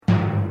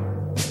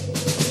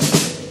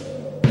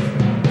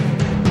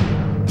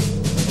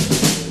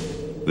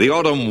The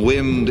autumn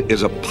wind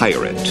is a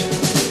pirate.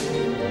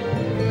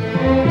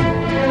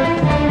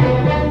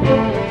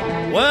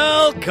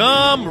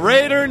 Welcome,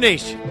 Raider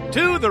Nation,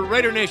 to the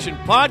Raider Nation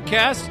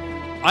podcast.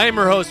 I am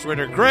your host,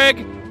 Raider Greg,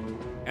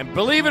 and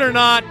believe it or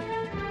not,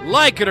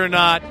 like it or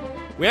not,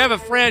 we have a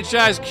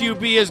franchise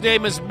QB. His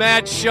name is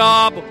Matt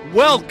Schaub.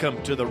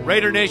 Welcome to the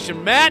Raider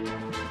Nation, Matt.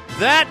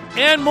 That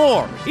and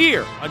more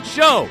here on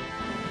Show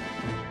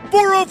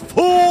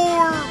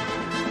 404.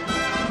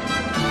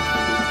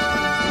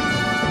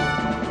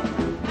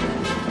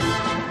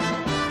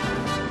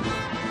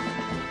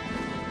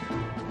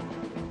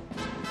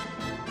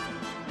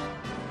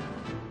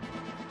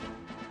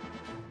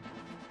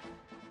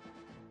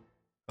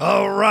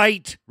 All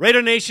right,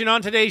 Raider Nation,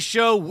 on today's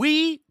show,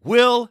 we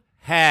will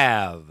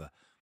have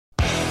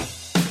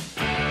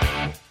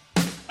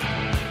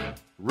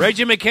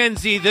Reggie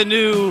McKenzie, the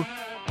new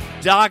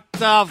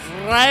Dr.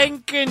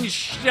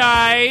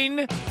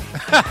 Frankenstein.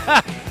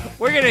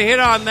 We're going to hit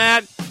on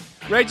that.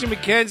 Reggie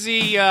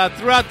McKenzie,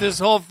 throughout this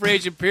whole free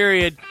agent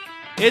period,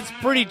 it's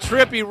pretty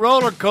trippy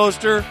roller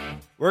coaster.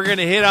 We're going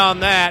to hit on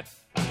that.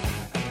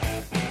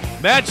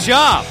 Matt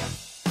Schaub,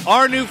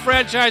 our new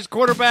franchise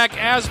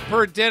quarterback, as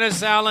per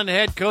Dennis Allen,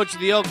 head coach of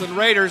the Oakland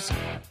Raiders.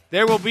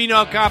 There will be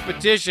no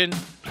competition.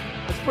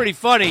 It's pretty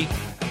funny,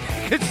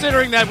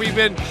 considering that we've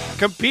been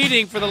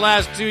competing for the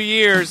last 2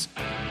 years.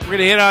 We're going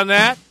to hit on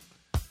that.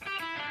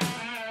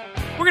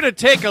 We're going to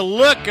take a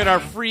look at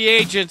our free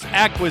agents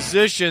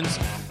acquisitions.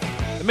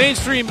 The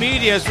mainstream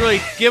media has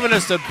really given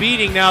us a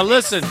beating. Now,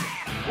 listen,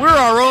 we're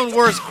our own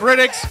worst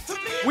critics.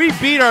 We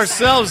beat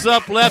ourselves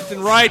up left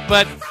and right,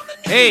 but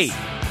hey,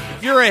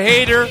 if you're a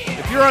hater,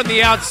 if you're on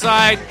the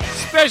outside,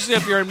 especially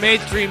if you're in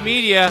mainstream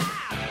media,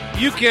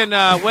 you can,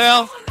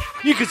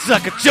 you can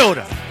suck a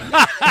chota.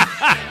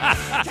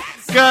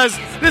 Because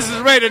this is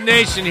Raider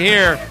Nation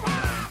here.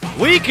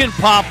 We can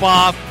pop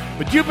off,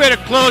 but you better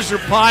close your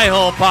pie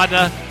hole,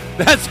 partner.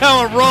 That's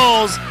how it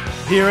rolls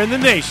here in the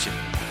nation.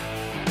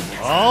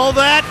 All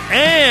that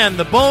and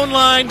the bone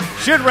line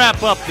should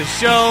wrap up the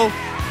show.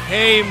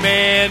 Hey,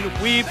 man,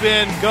 we've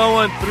been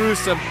going through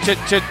some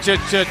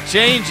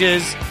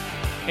changes.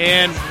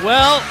 And,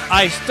 well,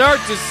 I start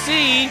to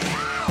see,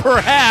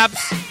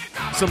 perhaps,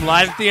 some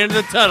light at the end of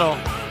the tunnel.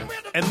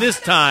 And this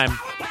time,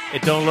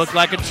 it don't look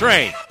like a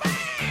train.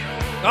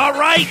 All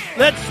right,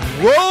 let's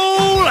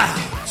roll out.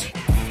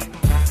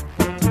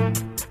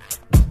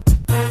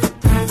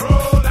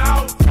 Roll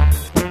out,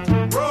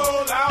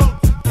 roll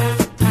out,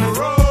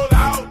 roll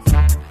out,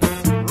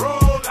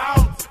 roll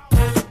out,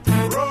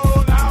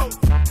 roll out,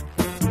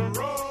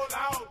 roll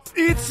out.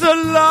 It's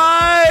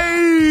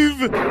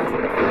alive!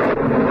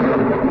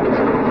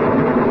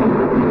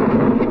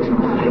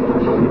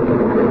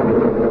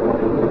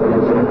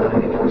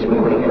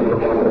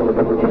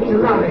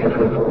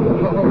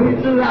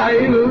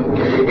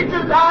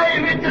 It's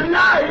alive!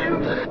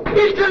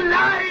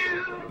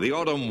 The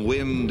autumn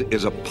wind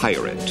is a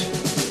pirate.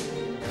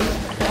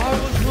 I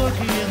was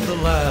working in the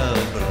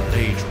lab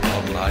late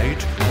one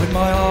night when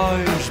my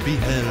eyes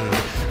beheld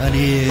an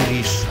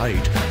eerie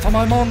sight. For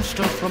my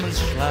monster from his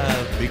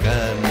slab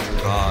began to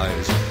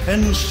rise,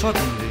 and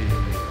suddenly,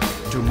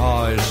 to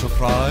my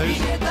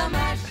surprise,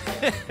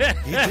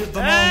 he did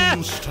the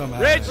monster mash.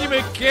 Reggie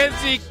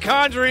McKenzie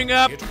conjuring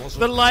up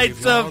the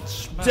lights of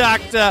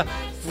Dr.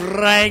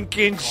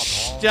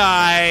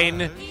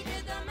 Frankenstein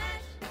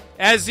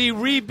as he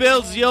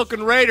rebuilds the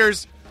Oakland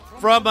Raiders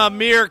from a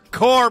mere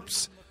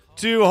corpse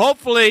to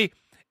hopefully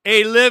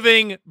a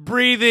living,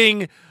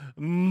 breathing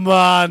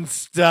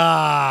monster.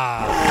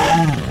 Well,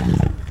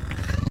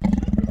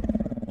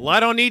 I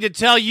don't need to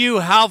tell you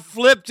how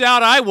flipped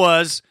out I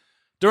was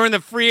during the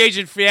free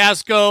agent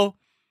fiasco,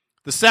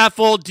 the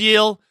Saffold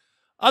deal,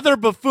 other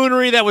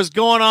buffoonery that was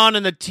going on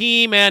in the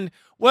team, and,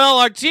 well,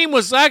 our team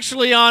was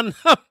actually on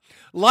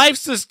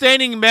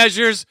life-sustaining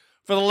measures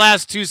for the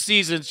last 2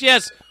 seasons.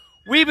 Yes,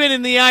 we've been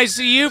in the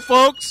ICU,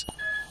 folks.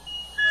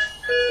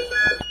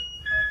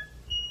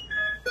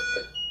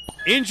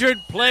 Injured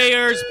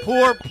players,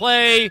 poor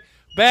play,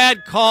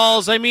 bad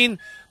calls. I mean,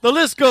 the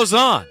list goes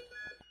on.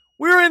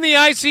 We were in the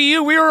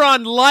ICU. We were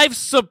on life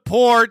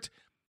support.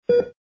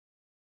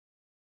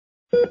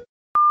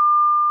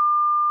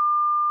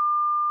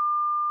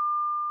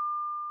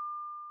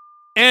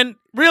 And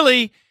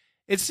really,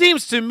 it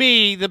seems to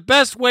me the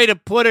best way to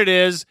put it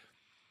is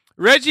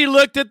Reggie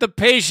looked at the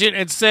patient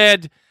and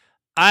said,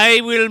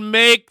 I will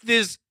make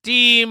this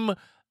team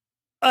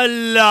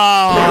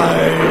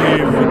alive.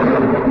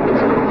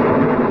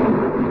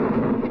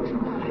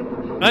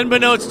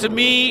 Unbeknownst to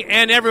me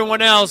and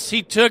everyone else,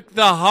 he took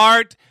the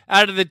heart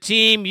out of the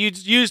team.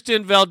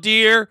 Houston,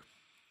 Valdir,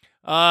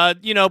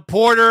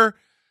 Porter,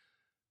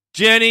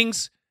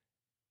 Jennings,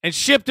 and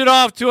shipped it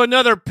off to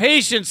another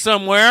patient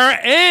somewhere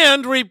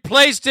and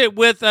replaced it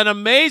with an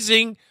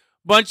amazing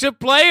bunch of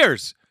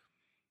players.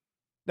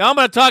 Now, I'm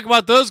going to talk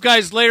about those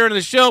guys later in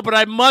the show, but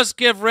I must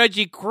give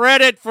Reggie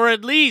credit for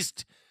at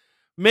least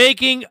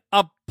making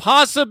a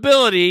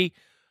possibility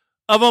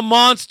of a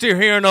monster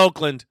here in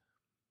Oakland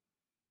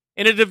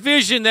in a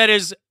division that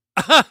is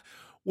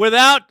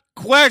without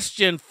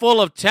question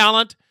full of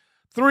talent.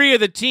 3 of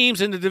the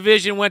teams in the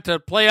division went to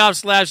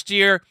playoffs last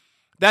year.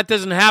 That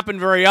doesn't happen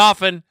very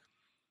often.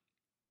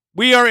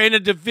 We are in a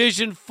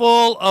division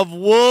full of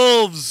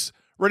wolves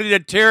ready to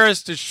tear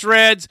us to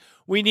shreds.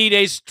 We need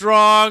a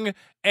strong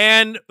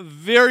and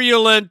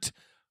virulent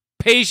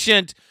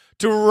patient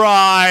to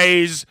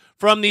rise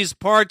from these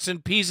parts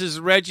and pieces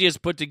Reggie has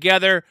put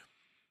together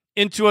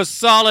into a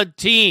solid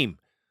team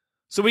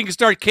so we can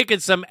start kicking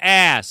some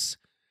ass.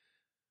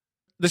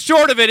 The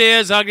short of it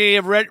is, I'm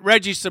going to give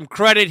Reggie some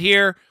credit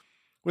here.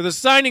 With the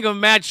signing of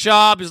Matt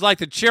Schaub is like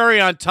the cherry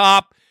on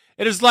top.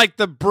 It is like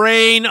the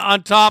brain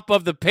on top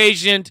of the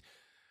patient.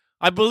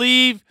 I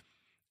believe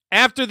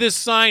after this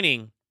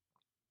signing,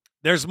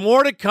 there's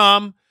more to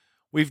come.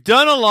 We've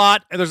done a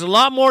lot, and there's a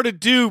lot more to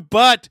do,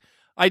 but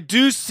I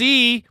do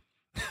see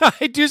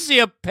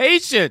a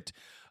patient.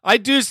 I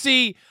do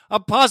see a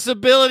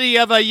possibility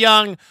of a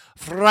young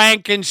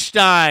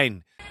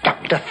Frankenstein.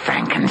 Dr.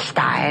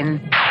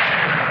 Frankenstein.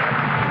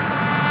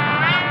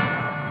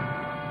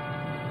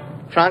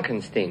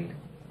 Frankenstein.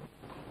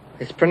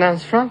 It's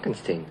pronounced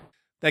Frankenstein.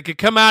 That could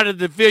come out of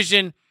the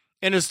division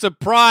in a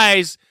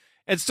surprise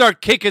and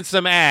start kicking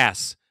some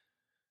ass.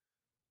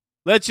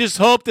 Let's just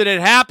hope that it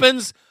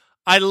happens.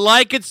 I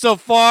like it so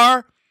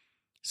far.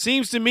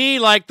 Seems to me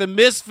like the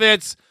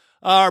Misfits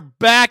are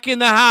back in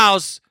the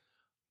house.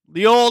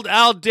 The old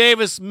Al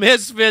Davis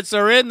Misfits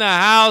are in the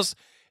house.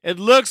 It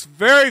looks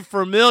very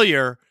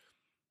familiar.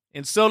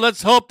 And so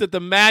let's hope that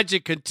the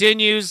magic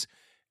continues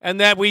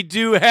and that we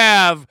do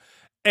have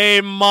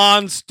a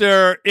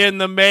monster in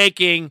the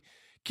making.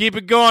 Keep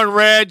it going,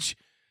 Reg,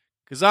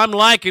 because I'm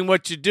liking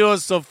what you're doing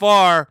so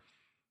far,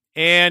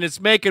 and it's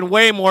making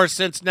way more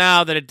sense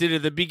now than it did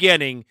at the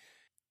beginning.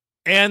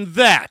 And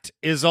that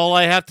is all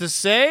I have to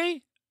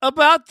say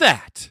about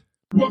that.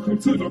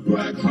 Welcome to the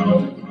black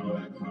hole.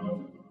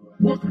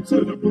 Welcome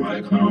to the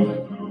black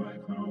hole.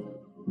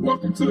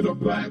 Welcome to the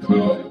black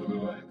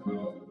hole.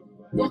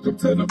 Welcome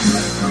to the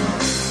black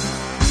hole.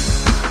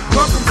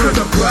 Welcome to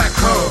the black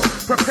hole.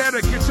 Prepare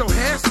to get your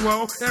hair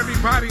swole.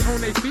 Everybody on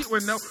their feet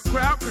with no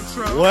crowd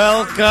control.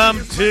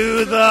 Welcome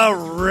to the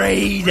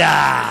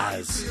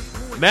Raiders.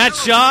 Matt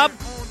Schaub,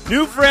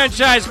 new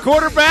franchise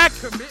quarterback.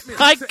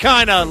 I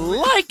kind of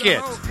like it.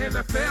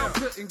 NFL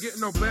couldn't get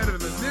no better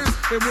than this.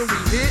 And when we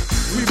hit,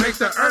 we make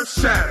the earth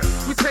shatter.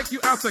 We take you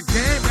out the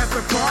game as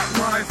the park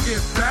lines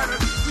get better.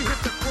 We hit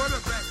the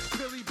quarterback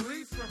till he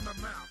bleeds from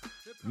the mouth.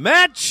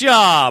 Matt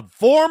Schaub,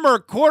 former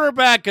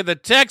quarterback of the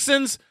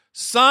Texans,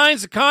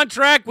 signs a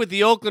contract with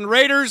the Oakland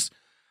Raiders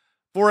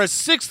for a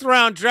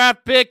 6th-round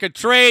draft pick, a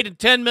trade, and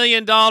 $10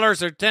 million or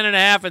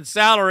 $10.5 in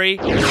salary.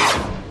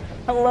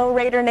 Hello,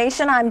 Raider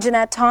Nation. I'm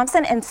Jeanette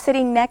Thompson, and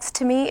sitting next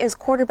to me is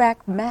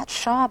quarterback Matt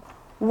Schaub.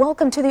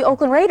 Welcome to the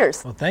Oakland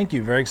Raiders. Well, thank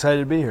you. Very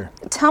excited to be here.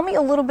 Tell me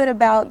a little bit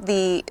about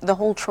the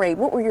whole trade.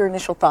 What were your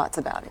initial thoughts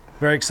about it?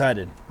 Very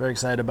excited. Very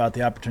excited about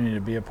the opportunity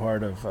to be a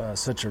part of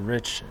such a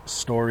rich,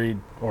 storied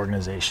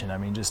organization. I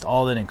mean, just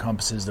all that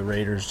encompasses the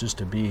Raiders, just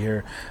to be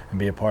here and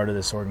be a part of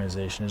this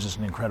organization is just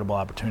an incredible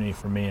opportunity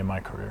for me in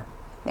my career.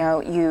 Now,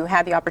 you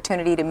had the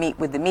opportunity to meet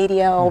with the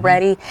media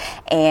already,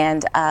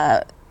 and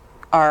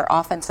our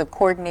offensive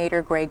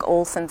coordinator, Greg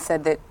Olson,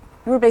 said that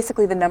you were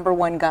basically the number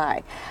one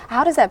guy.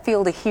 How does that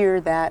feel to hear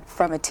that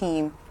from a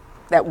team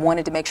that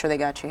wanted to make sure they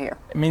got you here?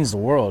 It means the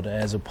world.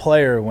 As a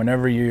player,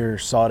 whenever you're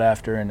sought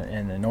after in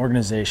an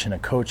organization, a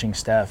coaching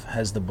staff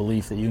has the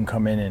belief that you can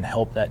come in and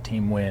help that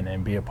team win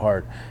and be a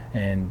part,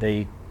 and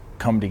they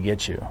come to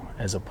get you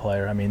as a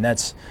player. I mean,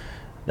 that's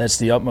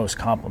the utmost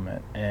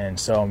compliment, and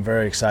so I'm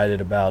very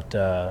excited about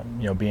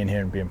being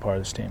here and being part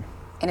of this team.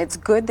 And it's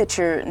good that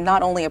you're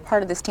not only a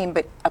part of this team,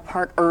 but a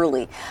part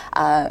early.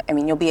 I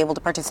mean, you'll be able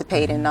to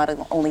participate in not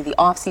only the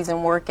off-season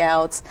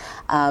workouts,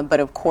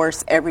 but of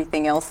course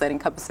everything else that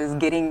encompasses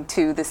getting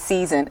to the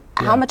season.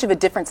 Yeah. How much of a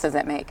difference does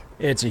that make?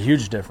 It's a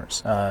huge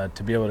difference to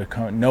be able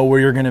to know where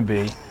you're going to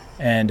be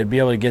and to be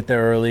able to get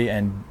there early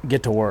and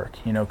get to work,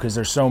 because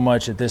there's so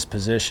much at this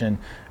position,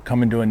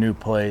 coming to a new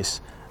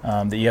place,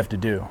 that you have to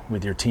do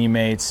with your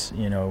teammates,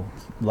 a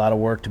lot of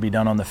work to be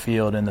done on the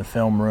field, in the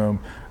film room,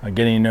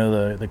 getting to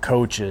know the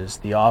coaches,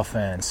 the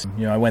offense.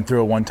 I went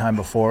through it one time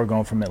before,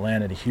 going from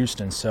Atlanta to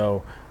Houston,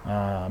 so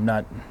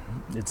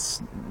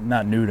it's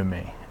not new to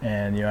me.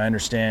 And, I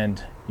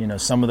understand,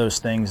 some of those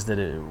things,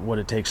 what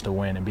it takes to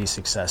win and be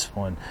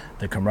successful, and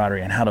the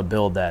camaraderie and how to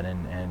build that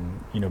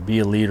and be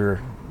a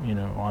leader,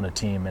 on a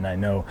team. And I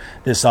know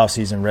this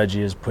offseason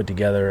Reggie has put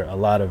together a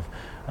lot of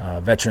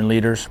veteran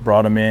leaders,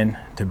 brought them in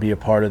to be a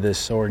part of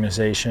this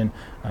organization,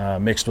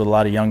 mixed with a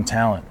lot of young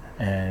talent.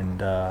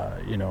 And,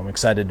 I'm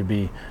excited to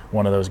be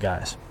one of those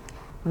guys.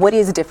 What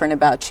is different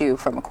about you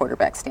from a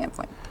quarterback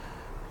standpoint?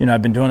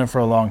 I've been doing it for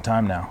a long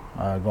time now,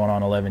 going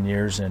on 11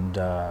 years, and,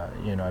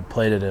 I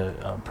played at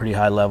a pretty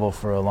high level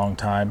for a long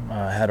time.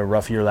 I had a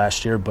rough year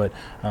last year, but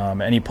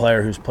any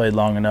player who's played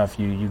long enough,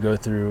 you go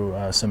through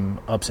some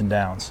ups and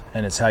downs,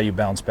 and it's how you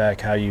bounce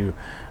back, how you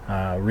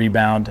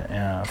rebound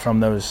from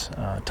those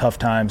tough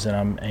times, and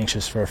I'm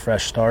anxious for a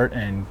fresh start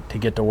and to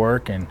get to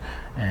work and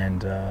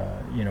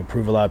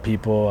prove a lot of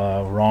people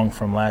wrong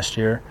from last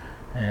year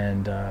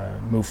and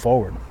move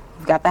forward.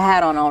 You've got the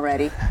hat on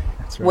already.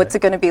 That's right. What's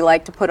it going to be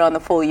like to put on the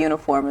full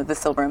uniform of the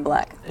silver and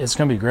black? It's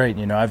going to be great.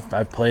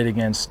 I've played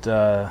against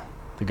the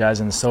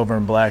guys in the silver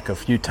and black a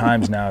few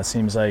times now. It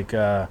seems like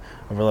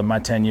over my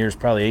 10 years,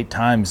 probably 8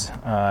 times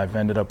I've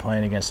ended up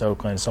playing against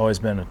Oakland. It's always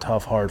been a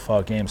tough,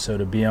 hard-fought game. So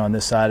to be on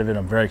this side of it,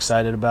 I'm very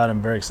excited about it.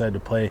 I'm very excited to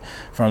play in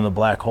front of the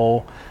black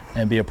hole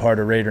and be a part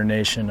of Raider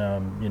Nation.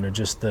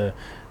 Just the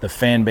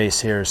fan base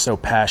here is so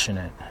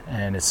passionate,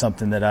 and it's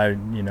something that I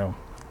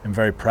am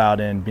very proud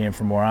in, being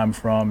from where I'm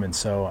from, and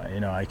so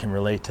I can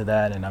relate to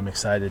that, and I'm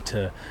excited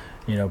to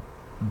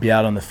be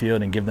out on the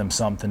field and give them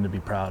something to be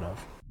proud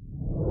of.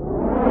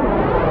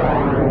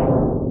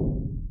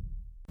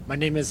 My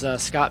name is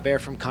Scott Bair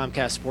from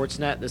Comcast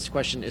Sportsnet. This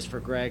question is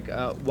for Greg.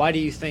 Why do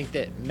you think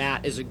that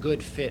Matt is a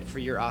good fit for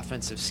your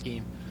offensive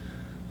scheme?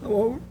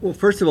 Well,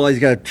 first of all, he's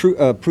got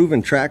a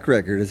proven track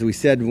record. As we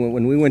said,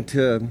 when we went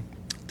to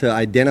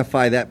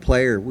identify that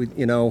player,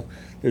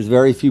 there's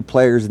very few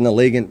players in the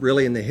league, and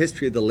really in the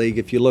history of the league,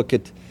 if you look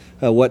at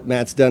what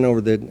Matt's done over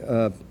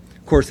the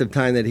course of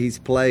time that he's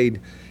played,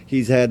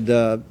 he's had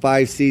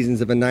 5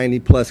 seasons of a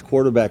 90-plus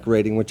quarterback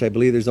rating, which I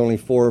believe there's only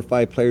 4 or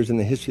 5 players in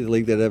the history of the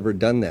league that have ever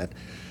done that.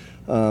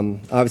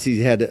 Obviously,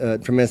 he's had a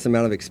tremendous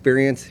amount of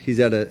experience. He's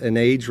at an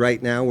age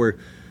right now where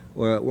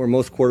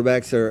most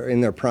quarterbacks are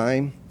in their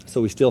prime,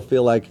 so we still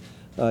feel like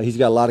he's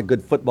got a lot of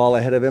good football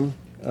ahead of him.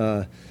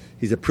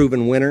 He's a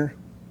proven winner,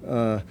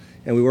 and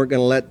we weren't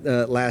going to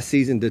let last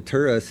season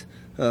deter us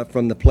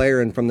from the player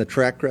and from the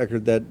track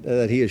record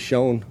that he has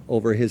shown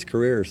over his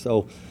career.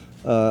 So,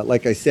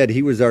 like I said,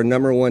 he was our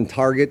number 1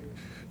 target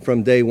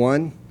from day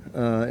one,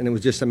 and it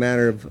was just a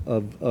matter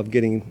of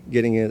getting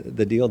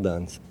the deal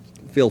done.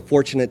 Feel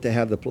fortunate to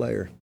have the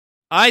player.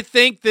 I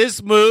think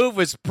this move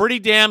was pretty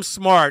damn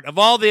smart. Of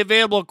all the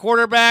available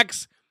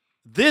quarterbacks,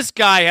 this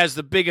guy has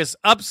the biggest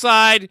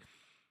upside,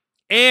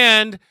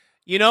 and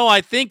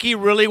I think he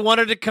really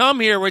wanted to come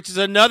here, which is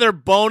another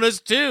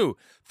bonus too.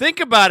 Think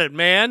about it,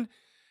 man.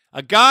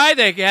 A guy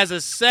that has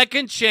a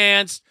second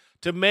chance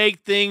to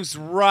make things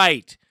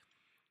right.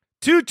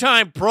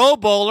 2-time Pro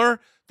Bowler,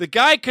 the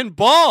guy can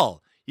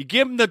ball. You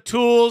give him the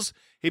tools,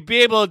 he'd be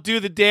able to do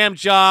the damn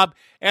job,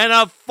 and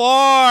a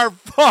far,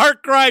 far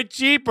cry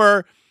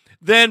cheaper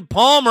than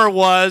Palmer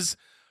was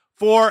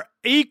for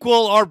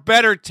equal or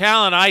better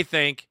talent, I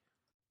think.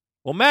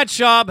 Well, Matt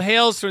Schaub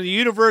hails from the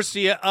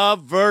University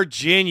of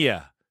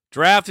Virginia,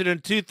 drafted in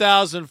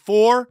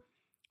 2004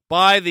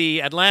 by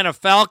the Atlanta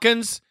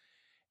Falcons,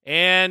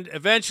 and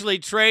eventually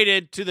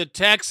traded to the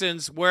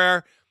Texans,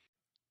 where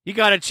he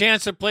got a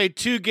chance to play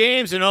 2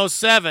 games in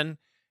 2007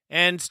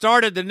 and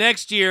started the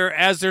next year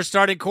as their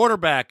starting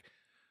quarterback.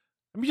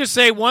 Let me just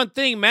say one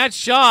thing. Matt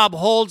Schaub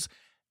holds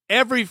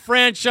every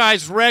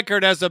franchise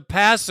record as a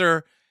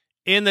passer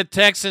in the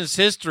Texans'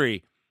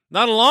 history.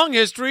 Not a long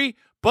history,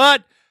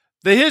 but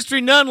the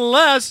history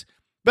nonetheless.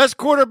 Best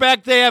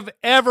quarterback they have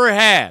ever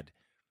had.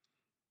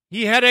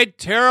 He had a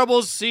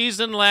terrible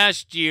season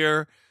last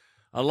year.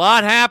 A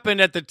lot happened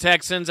at the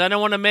Texans. I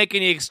don't want to make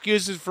any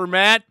excuses for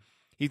Matt.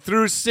 He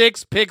threw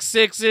 6 pick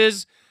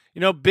sixes.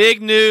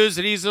 Big news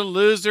that he's a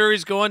loser.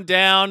 He's going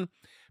down.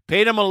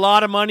 Paid him a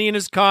lot of money in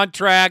his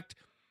contract.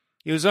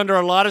 He was under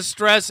a lot of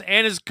stress,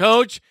 and his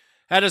coach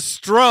had a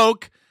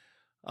stroke.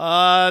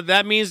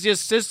 That means the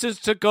assistants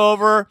took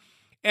over,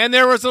 and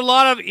there was a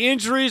lot of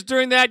injuries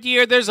during that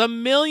year. There's a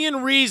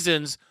million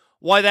reasons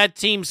why that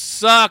team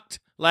sucked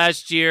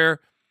last year.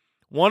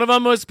 One of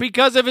them was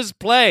because of his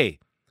play,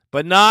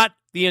 but not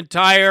the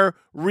entire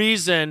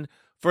reason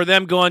for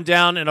them going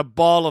down in a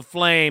ball of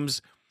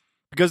flames,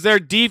 because their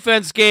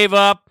defense gave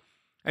up.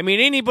 I mean,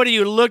 anybody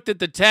who looked at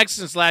the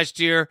Texans last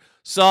year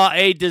saw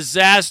a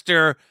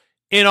disaster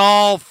in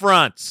all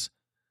fronts,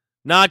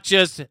 not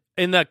just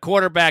in the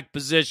quarterback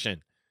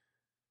position.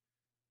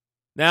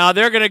 Now,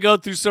 they're going to go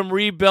through some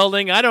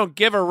rebuilding. I don't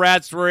give a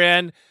rat's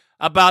rear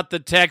about the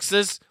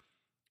Texas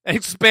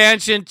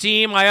expansion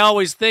team. I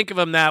always think of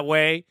them that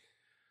way.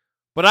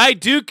 But I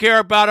do care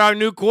about our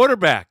new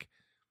quarterback.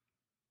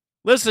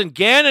 Listen,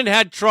 Gannon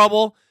had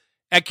trouble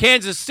at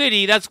Kansas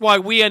City. That's why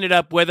we ended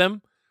up with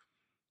him.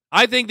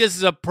 I think this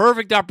is a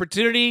perfect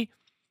opportunity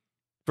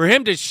for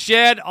him to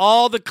shed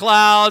all the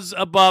clouds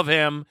above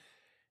him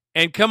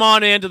and come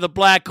on into the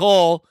black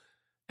hole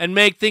and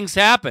make things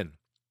happen.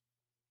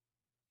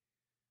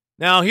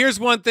 Now, here's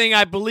one thing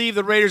I believe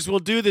the Raiders will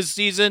do this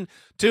season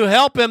to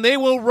help him. They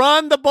will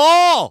run the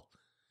ball.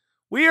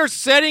 We are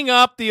setting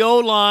up the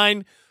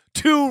O-line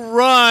to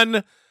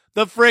run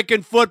the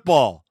frickin'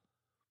 football.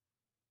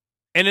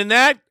 And in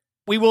that,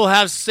 we will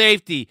have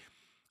safety.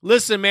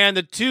 Listen, man,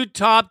 the 2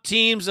 top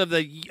teams of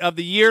the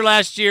year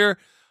last year,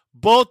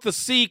 both the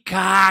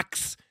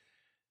Seahawks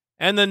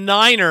and the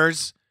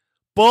Niners,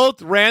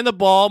 both ran the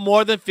ball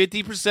more than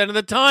 50% of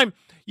the time.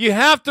 You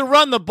have to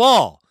run the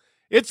ball.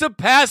 It's a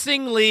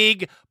passing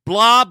league,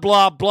 blah,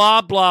 blah,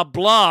 blah, blah,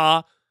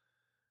 blah.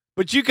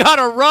 but you got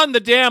to run the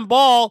damn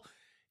ball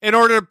in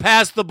order to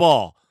pass the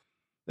ball.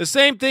 The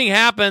same thing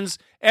happens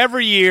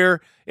every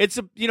year.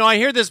 I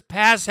hear this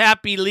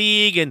pass-happy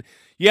league and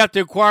you have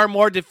to acquire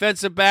more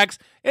defensive backs.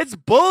 It's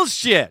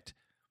bullshit.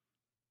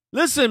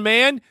 Listen,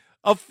 man,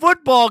 a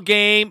football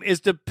game is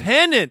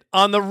dependent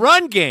on the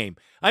run game.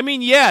 I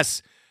mean,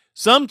 yes,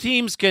 some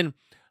teams can,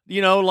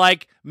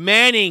 like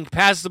Manning,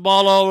 pass the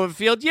ball all over the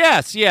field.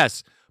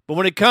 Yes. But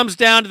when it comes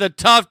down to the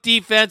tough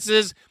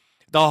defenses,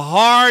 the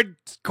hard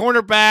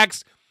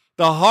cornerbacks,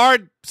 the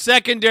hard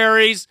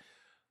secondaries,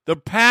 the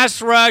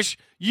pass rush,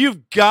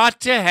 you've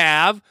got to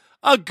have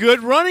a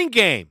good running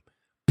game.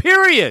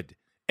 Period.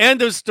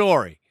 End of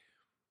story.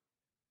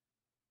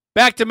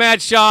 Back to Matt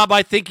Schaub.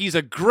 I think he's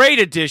a great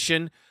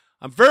addition.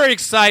 I'm very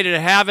excited to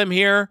have him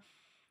here.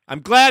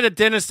 I'm glad that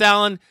Dennis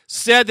Allen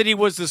said that he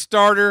was the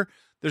starter.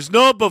 There's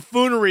no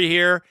buffoonery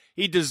here.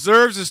 He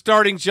deserves a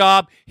starting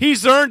job.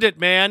 He's earned it,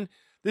 man.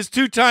 This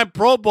 2-time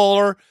Pro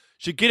Bowler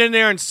should get in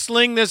there and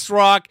sling this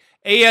rock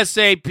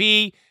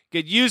ASAP,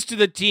 get used to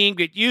the team,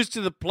 get used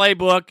to the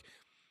playbook,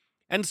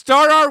 and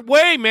start our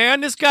way,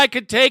 man. This guy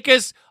could take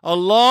us a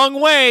long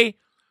way.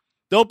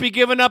 Don't be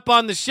giving up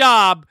on the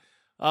Schaub.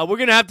 We're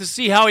going to have to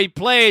see how he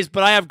plays,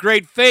 but I have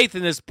great faith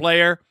in this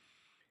player.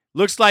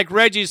 Looks like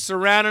Reggie's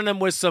surrounding him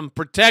with some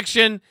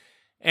protection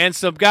and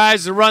some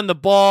guys to run the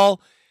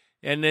ball.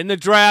 And in the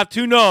draft,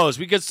 who knows?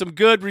 We get some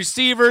good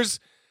receivers.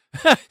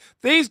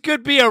 These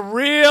could be a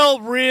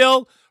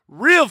real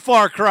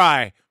far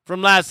cry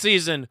from last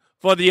season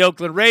for the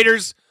Oakland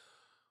Raiders.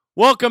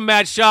 Welcome,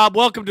 Matt Schaub.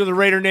 Welcome to the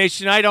Raider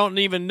Nation. I don't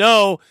even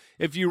know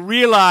if you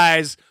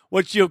realize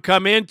what you'll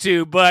come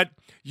into, but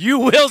you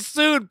will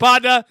soon,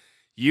 partner.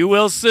 You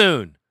will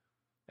soon.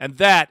 And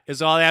that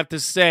is all I have to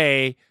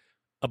say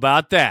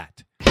about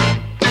that.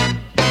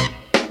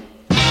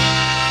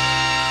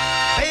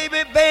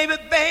 Baby, baby,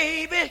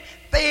 baby,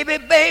 baby,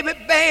 baby,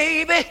 baby,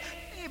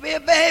 baby,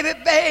 baby,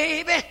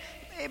 baby,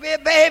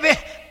 baby, baby,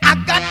 I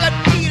got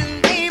that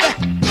feeling, baby.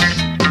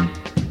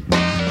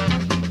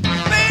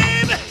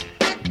 Baby,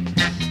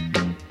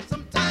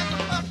 sometimes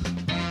I'm up,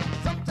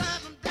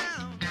 sometimes I'm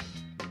down.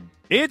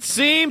 It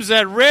seems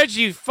that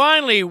Reggie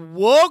finally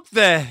woke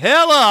the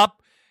hell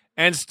up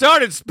and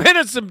started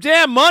spending some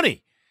damn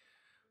money.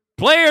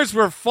 Players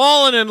were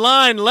falling in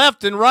line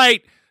left and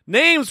right.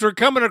 Names were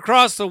coming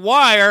across the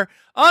wire.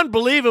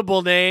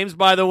 Unbelievable names,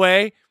 by the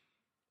way.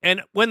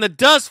 And when the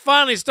dust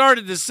finally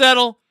started to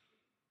settle,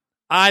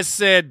 I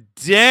said,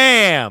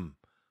 damn,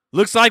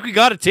 looks like we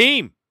got a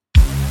team.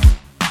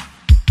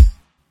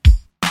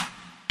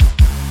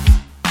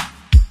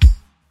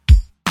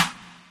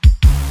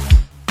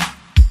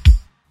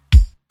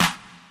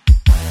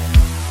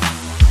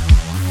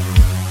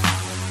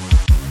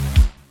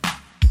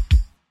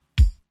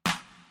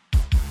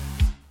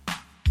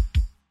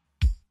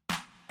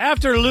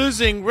 After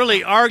losing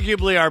really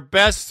arguably our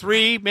best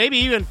 3, maybe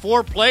even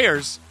 4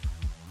 players,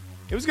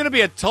 it was going to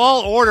be a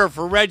tall order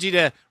for Reggie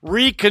to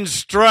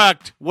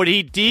reconstruct what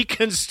he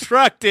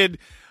deconstructed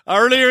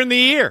earlier in the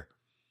year.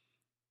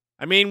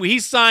 I mean, he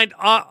signed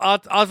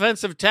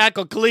offensive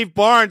tackle Khalif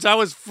Barnes. I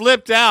was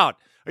flipped out.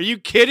 Are you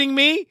kidding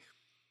me?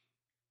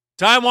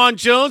 Tywan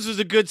Jones was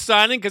a good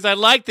signing because I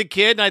like the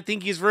kid, and I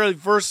think he's really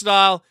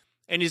versatile,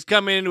 and he's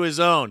coming into his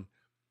own.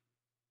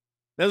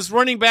 Now, this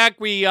running back,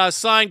 we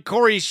signed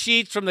Corey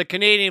Sheets from the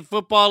Canadian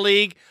Football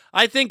League.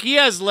 I think he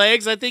has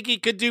legs. I think he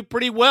could do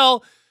pretty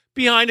well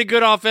behind a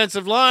good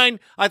offensive line,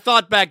 I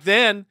thought back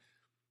then.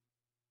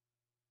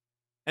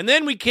 And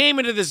then we came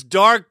into this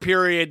dark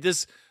period,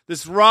 this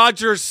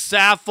Roger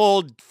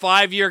Saffold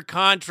 5-year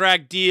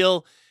contract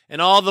deal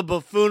and all the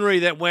buffoonery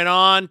that went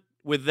on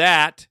with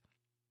that.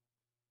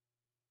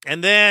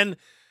 And then,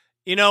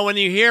 when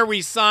you hear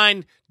we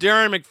signed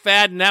Darren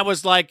McFadden, that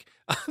was like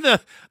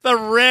the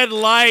red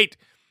light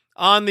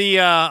on the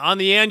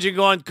engine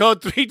going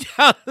code 3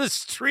 down the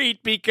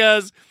street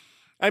because,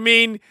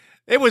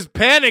 it was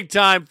panic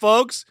time,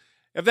 folks.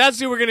 If that's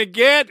who we're going to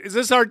get, is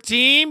this our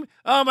team?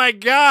 Oh, my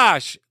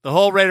gosh. The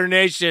whole Raider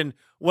Nation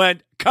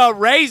went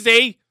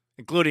crazy,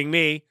 including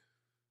me.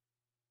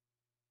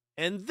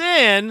 And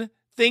then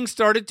things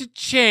started to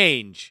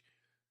change.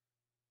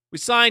 We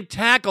signed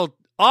tackle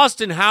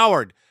Austin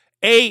Howard,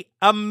 a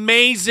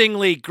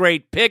amazingly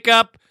great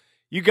pickup.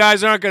 You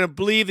guys aren't going to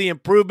believe the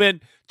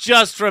improvement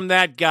just from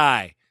that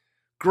guy.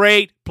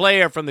 Great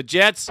player from the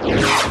Jets.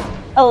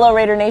 Hello,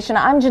 Raider Nation.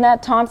 I'm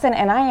Jeanette Thompson,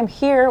 and I am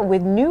here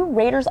with new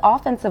Raiders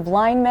offensive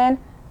lineman,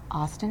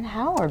 Austin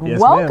Howard. Yes,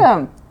 welcome.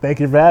 Ma'am. Thank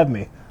you for having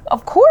me.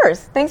 Of course.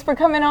 Thanks for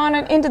coming on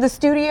into the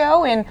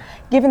studio and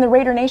giving the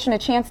Raider Nation a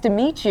chance to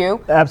meet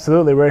you.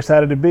 Absolutely. We're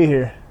excited to be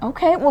here.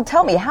 Okay. Well,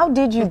 tell me, how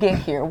did you get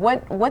here?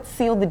 What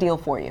sealed the deal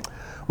for you?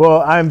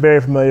 Well, I'm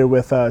very familiar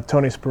with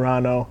Tony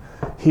Sperano.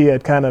 He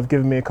had kind of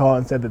given me a call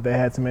and said that they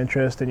had some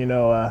interest, and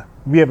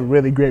we have a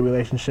really great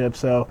relationship,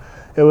 so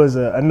it was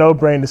a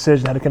no-brainer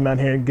decision. I had to come down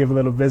here and give a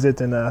little visit,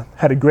 and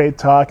had a great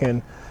talk,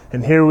 and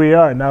here we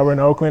are. Now we're in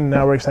Oakland, and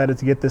now we're excited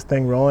to get this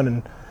thing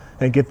rolling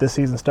and get this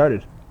season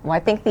started. Well, I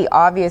think the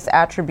obvious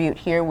attribute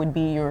here would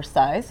be your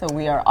size. So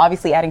we are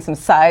obviously adding some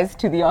size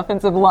to the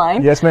offensive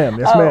line. Yes, ma'am.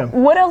 Yes, ma'am.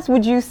 What else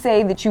would you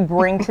say that you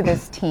bring to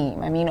this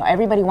team? I mean,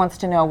 everybody wants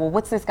to know, well,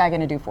 what's this guy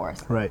going to do for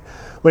us? Right.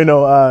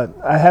 Well,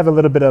 I have a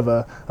little bit of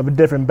a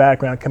different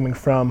background coming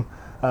from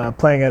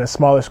playing at a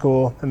smaller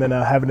school and then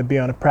having to be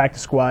on a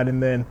practice squad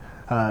and then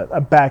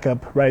a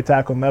backup right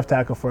tackle and left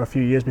tackle for a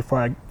few years before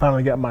I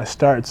finally got my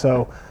start.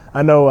 So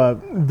I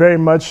know very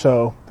much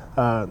so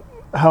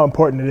how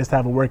important it is to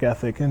have a work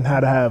ethic and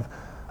how to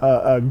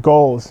have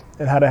goals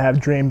and how to have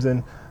dreams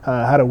and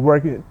how to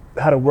work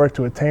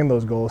to attain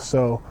those goals.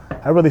 So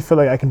I really feel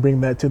like I can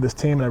bring that to this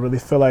team, and I really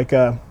feel like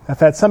I've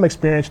had some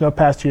experience.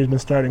 Past year's been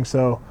starting,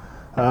 so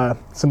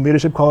some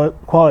leadership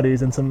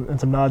qualities and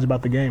some knowledge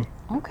about the game.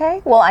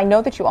 Okay. Well, I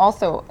know that you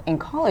also, in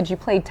college, you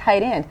played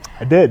tight end.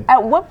 I did.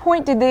 At what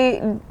point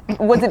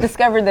was it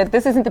discovered that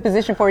this isn't the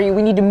position for you,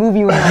 we need to move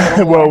you in a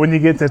little more? Well, when you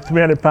get to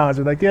 300 pounds,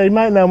 you're like, yeah, you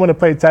might not want to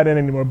play tight end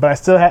anymore. But I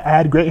still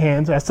had great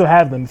hands. I still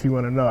have them, if you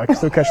want to know. I can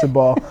still catch the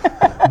ball.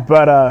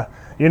 But,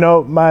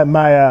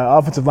 my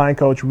offensive line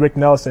coach, Rick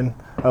Nelson,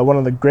 one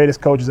of the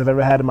greatest coaches I've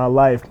ever had in my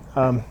life,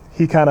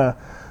 he kind of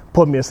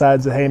pulled me aside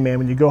and said, hey, man,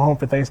 when you go home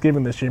for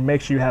Thanksgiving this year, make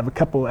sure you have a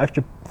couple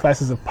extra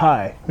slices of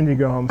pie when you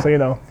go home.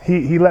 So,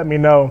 he let me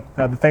know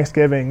the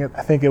Thanksgiving,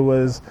 I think it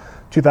was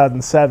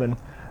 2007,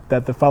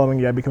 that the following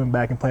year I'd be coming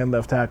back and playing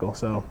left tackle.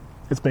 So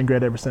it's been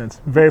great ever since.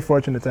 Very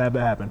fortunate to have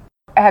that happen.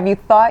 Have you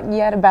thought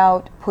yet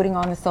about putting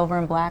on the silver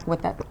and black,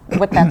 what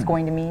that's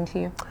going to mean to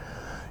you?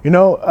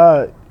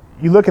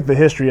 You look at the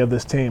history of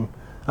this team.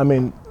 I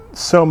mean,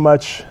 so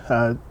much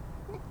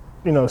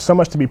so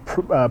much to be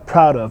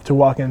proud of, to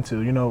walk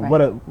into. Right.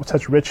 What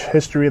such rich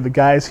history of the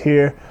guys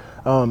here.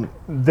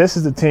 This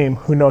is a team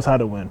who knows how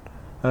to win.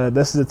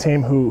 This is a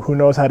team who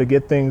knows how to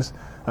get things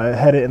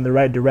headed in the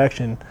right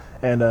direction.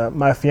 And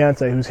my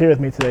fiance, who's here with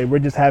me today, we're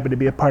just happy to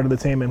be a part of the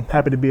team and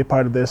happy to be a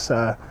part of this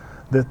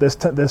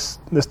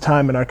this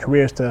time in our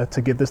careers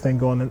to get this thing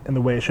going in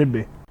the way it should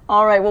be.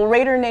 All right. Well,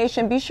 Raider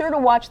Nation, be sure to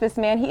watch this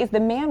man. He is the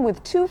man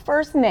with two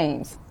first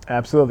names.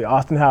 Absolutely.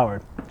 Austin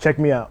Howard. Check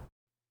me out.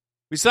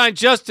 We signed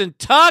Justin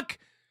Tuck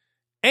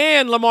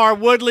and Lamar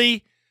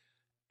Woodley,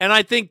 and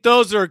I think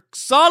those are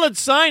solid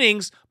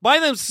signings. By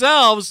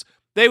themselves,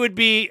 they would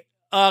be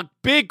a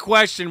big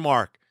question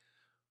mark.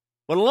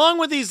 But along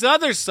with these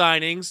other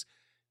signings,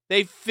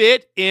 they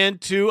fit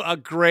into a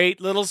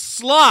great little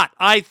slot,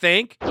 I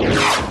think.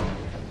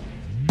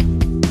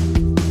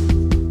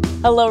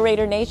 Hello,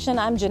 Raider Nation.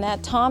 I'm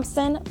Jeanette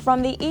Thompson.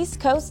 From the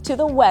East Coast to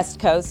the West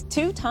Coast,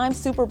 two-time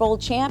Super Bowl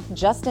champ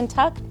Justin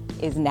Tuck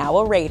is now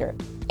a Raider.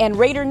 And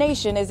Raider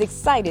Nation is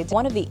excited.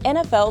 One of the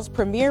NFL's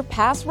premier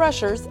pass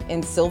rushers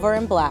in silver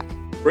and black.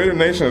 Raider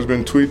Nation has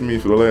been tweeting me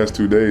for the last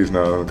 2 days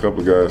now. A couple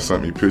of guys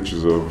sent me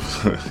pictures of,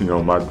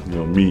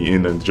 me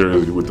in the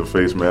jersey with the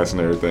face mask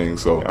and everything.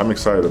 So I'm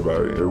excited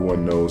about it.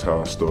 Everyone knows how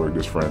historic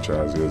this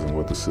franchise is and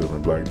what the silver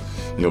and black,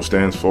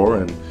 stands for.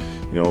 And,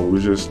 we're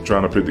just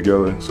trying to put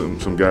together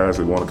some guys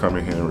that want to come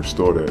in here and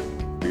restore that.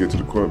 To get to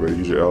the quarterback,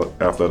 use your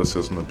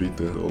athleticism to beat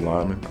the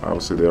linemen.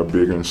 Obviously, they're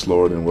bigger and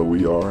slower than what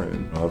we are,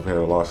 and I've had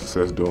a lot of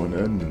success doing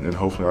that, and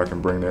hopefully I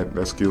can bring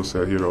that skill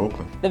set here to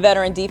Oakland. The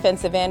veteran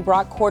defensive end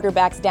brought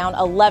quarterbacks down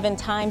 11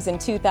 times in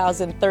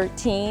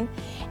 2013,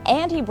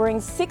 and he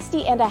brings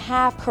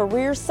 60.5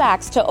 career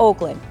sacks to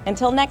Oakland.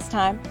 Until next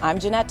time, I'm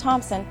Jeanette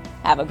Thompson.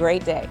 Have a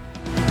great day.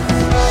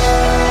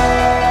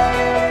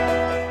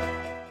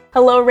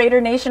 Hello, Raider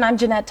Nation. I'm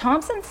Jeanette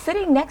Thompson.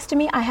 Sitting next to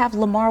me, I have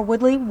Lamar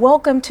Woodley.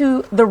 Welcome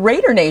to the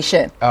Raider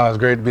Nation. Oh, it's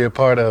great to be a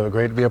part of it.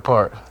 Great to be a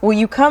part. Well,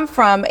 you come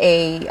from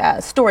a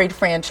storied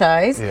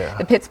franchise,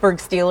 the Pittsburgh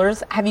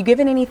Steelers. Have you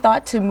given any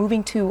thought to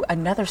moving to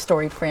another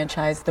storied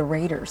franchise, the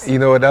Raiders?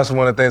 That's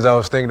one of the things I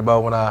was thinking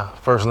about when I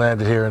first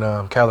landed here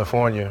in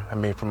California. I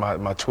mean, from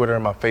my Twitter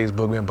and my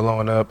Facebook been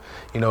blowing up.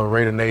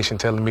 Raider Nation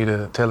telling me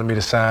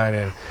to sign,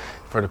 and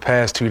for the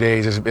past 2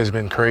 days, it's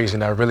been crazy,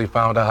 and I really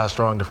found out how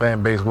strong the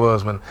fan base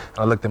was when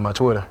I looked at my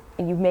Twitter.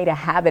 And you've made a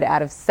habit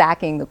out of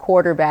sacking the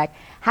quarterback.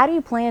 How do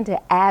you plan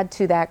to add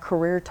to that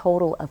career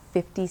total of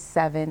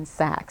 57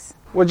 sacks?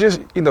 Well,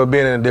 just, being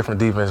in a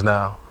different defense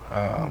now.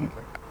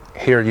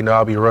 Here,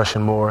 I'll be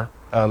rushing more,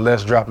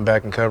 less dropping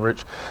back in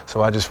coverage.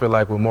 So I just feel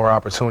like with more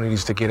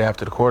opportunities to get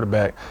after the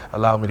quarterback,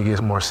 allow me to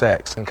get more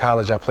sacks. In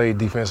college, I played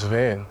defensive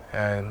end,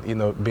 and,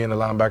 being the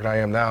linebacker I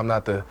am now, I'm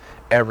not the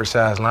average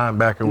size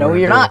linebacker. No,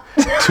 you're not.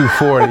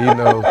 240,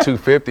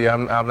 250.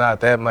 I'm not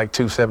that. I'm like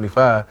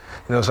 275.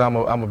 So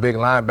I'm a big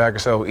linebacker.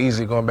 So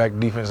easy going back to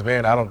defensive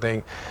end. I don't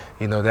think,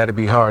 that'd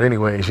be hard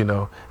anyways.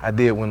 I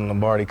did win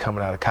Lombardi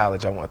coming out of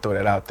college. I want to throw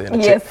that out there.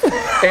 Yes.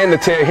 And the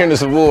Ted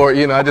Henderson Award.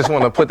 I just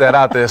want to put that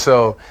out there.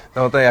 So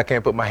don't think I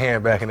can't put my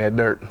hand back in that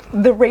dirt.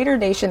 The Raider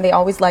Nation, they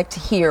always like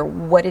to hear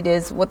what it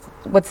is,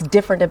 what's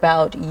different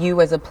about you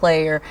as a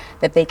player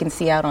that they can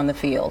see out on the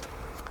field.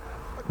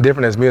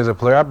 Different as me as a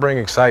player, I bring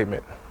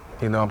excitement.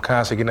 I'm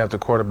constantly getting after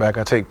quarterback.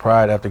 I take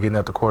pride after getting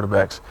after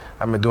quarterbacks.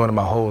 I've been doing it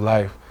my whole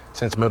life.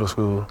 since middle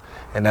school,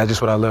 and that's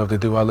just what I love to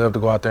do. I love to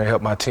go out there and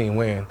help my team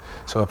win.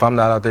 So if I'm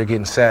not out there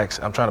getting sacks,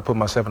 I'm trying to put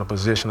myself in a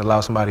position to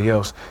allow somebody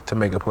else to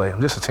make a play.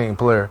 I'm just a team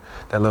player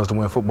that loves to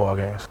win football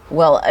games.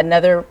 Well,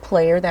 another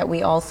player that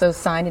we also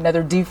signed,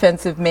 another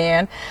defensive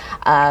man,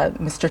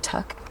 Mr.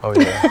 Tuck. Oh,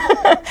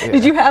 yeah.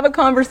 Did you have a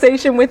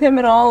conversation with him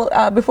at all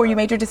before you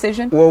made your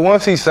decision? Well,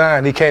 once he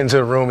signed, he came into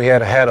the room, he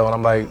had a hat on.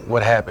 I'm like,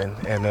 what happened?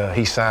 And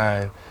he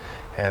signed.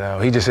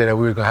 And he just said that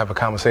we were going to have a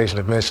conversation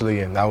eventually,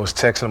 and I was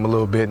texting him a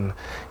little bit, and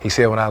he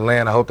said, when I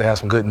land, I hope to have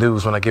some good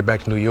news when I get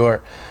back to New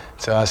York.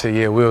 So I said,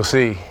 yeah, we'll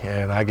see.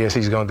 And I guess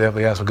he's going to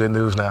definitely have some good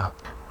news now.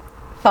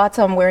 Thoughts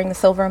on wearing the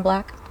silver and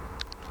black?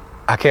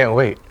 I can't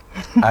wait.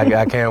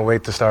 I can't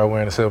wait to start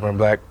wearing the silver and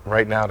black.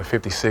 Right now, the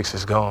 56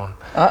 is gone.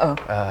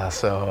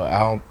 So I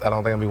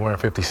don't think I'll be wearing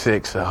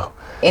 56. So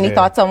Any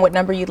thoughts on what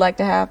number you'd like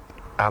to have?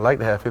 I'd like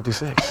to have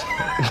 56.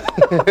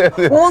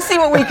 We'll see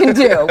what we can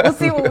do. We'll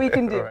see what we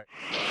can do.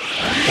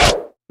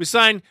 We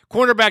signed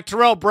cornerback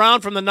Terrell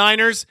Brown from the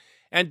Niners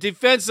and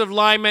defensive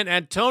lineman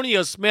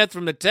Antonio Smith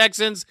from the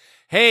Texans.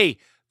 Hey,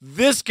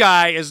 this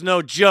guy is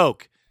no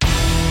joke.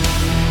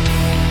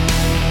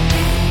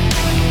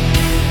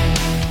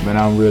 Man,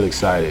 I'm real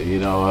excited.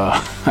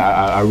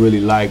 I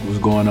really like what's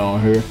going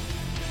on here.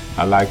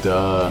 I like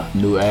the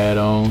new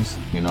add-ons.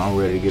 I'm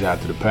ready to get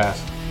out to the pass.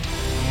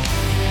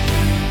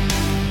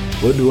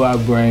 What do I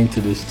bring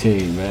to this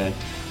team, man?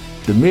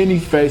 The many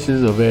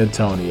faces of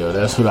Antonio,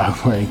 that's what I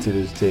bring to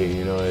this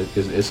team.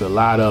 It's a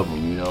lot of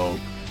them,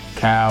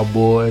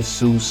 Cowboy,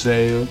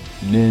 soothsayer,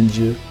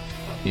 ninja,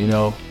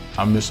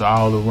 I'm just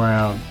all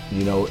around,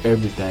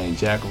 everything,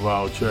 jack of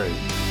all trades.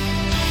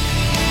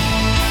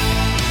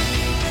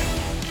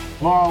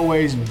 I've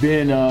always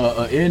been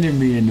an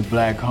enemy in the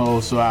black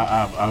hole, so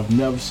I've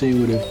never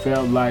seen what it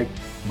felt like,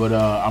 but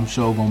I'm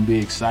sure going to be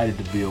excited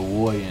to be a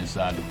warrior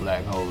inside the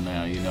black hole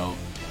now,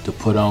 to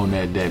put on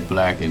that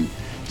black and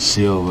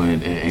silver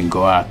and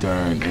go out there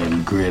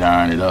and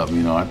gridiron it up.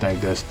 I think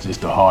that's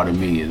just the heart of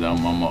me.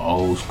 I'm an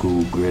old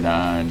school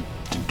gridiron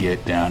to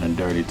get down and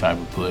dirty type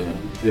of player.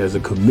 There's a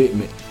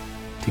commitment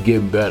to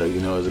getting better,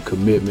 there's a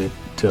commitment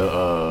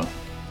to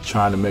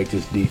trying to make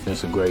this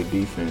defense a great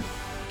defense.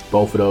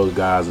 Both of those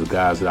guys are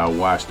guys that I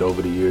watched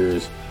over the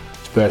years,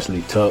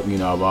 especially Tuck.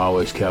 I've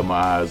always kept my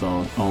eyes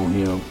on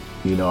him.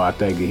 I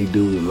think he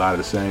do a lot of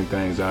the same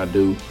things I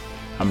do.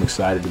 I'm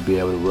excited to be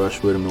able to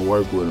rush with him and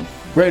work with him.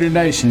 Raider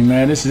Nation,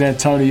 man, this is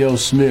Antonio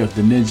Smith,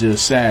 the Ninja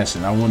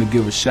Assassin. I want to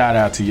give a shout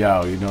out to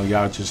y'all.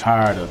 Y'all just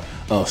hired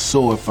a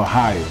sword for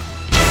hire.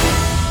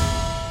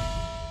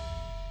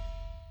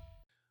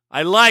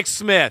 I like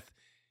Smith.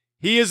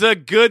 He is a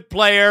good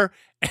player,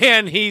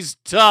 and he's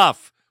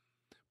tough.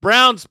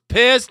 Brown's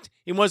pissed.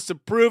 He wants to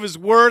prove his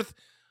worth.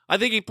 I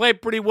think he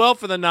played pretty well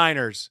for the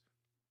Niners.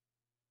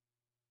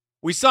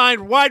 We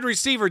signed wide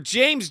receiver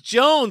James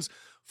Jones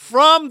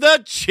from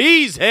the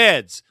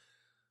Cheeseheads.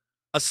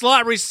 A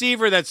slot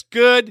receiver that's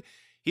good,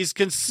 he's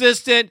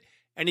consistent,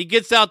 and he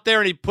gets out there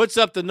and he puts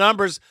up the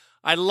numbers.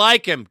 I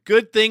like him.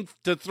 Good thing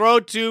to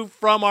throw to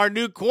from our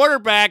new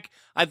quarterback.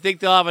 I think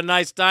they'll have a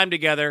nice time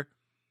together.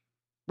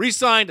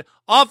 Re-signed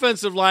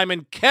offensive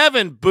lineman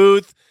Kevin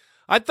Booth.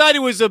 I thought he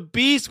was a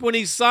beast when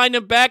he signed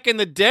him back in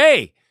the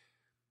day.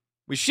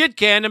 We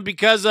shit-canned him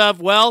because of,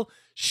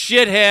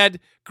 shithead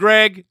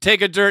Greg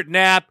take a dirt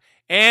nap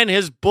and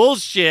his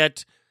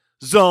bullshit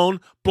zone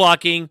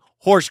blocking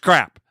horse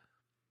crap.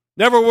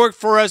 Never worked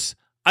for us.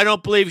 I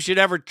don't believe you should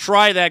ever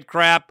try that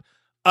crap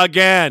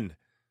again.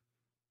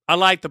 I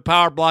like the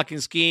power blocking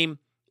scheme.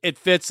 It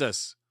fits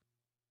us.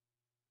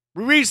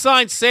 We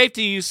re-signed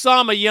safety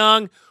Usama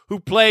Young, who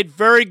played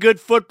very good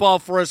football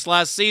for us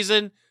last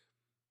season.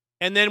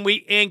 And then we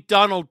inked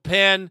Donald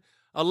Penn,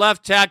 a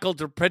left tackle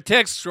to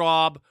protect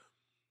Schwab.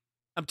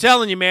 I'm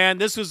telling you, man,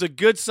 this was a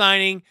good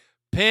signing.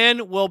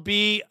 Penn will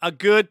be a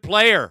good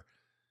player.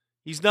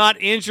 He's not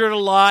injured a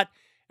lot,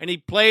 and he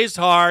plays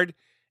hard.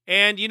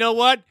 And you know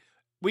what?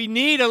 We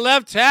need a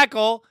left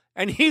tackle,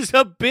 and he's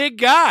a big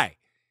guy.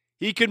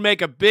 He could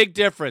make a big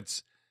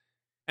difference.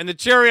 And the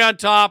cherry on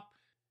top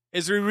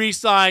is we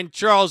re-signed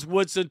Charles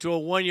Woodson to a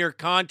one-year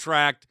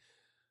contract.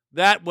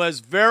 That was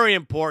very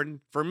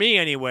important, for me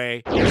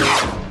anyway.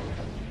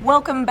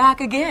 Welcome back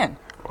again.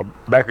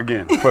 Back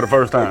again for the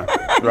first time.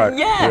 Right.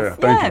 Yes,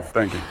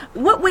 Thank you.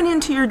 What went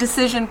into your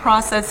decision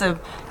process of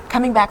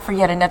coming back for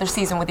yet another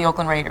season with the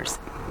Oakland Raiders?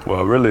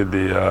 Well, really,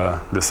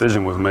 the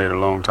decision was made a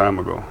long time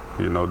ago.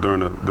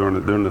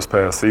 During this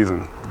past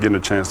season, getting a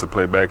chance to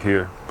play back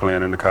here,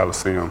 playing in the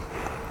Coliseum,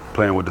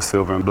 playing with the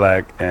silver and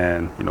black,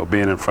 and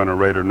being in front of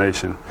Raider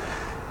Nation,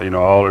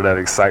 all of that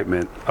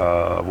excitement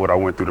of what I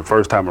went through the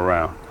first time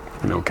around,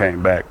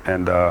 came back,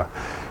 and I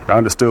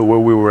understood where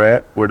we were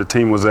at, where the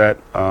team was at,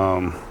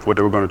 what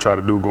they were going to try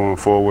to do going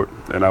forward,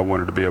 and I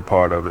wanted to be a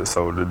part of it.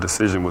 So the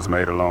decision was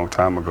made a long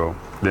time ago.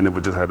 Then it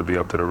would just have to be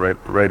up to the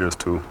Raiders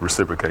to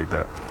reciprocate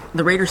that.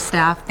 The Raiders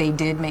staff, they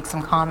did make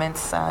some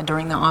comments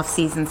during the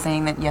offseason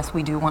saying that, yes,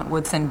 we do want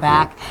Woodson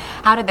back. Yeah.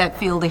 How did that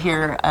feel to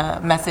hear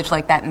a message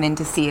like that and then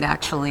to see it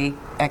actually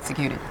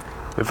executed?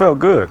 It felt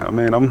good. I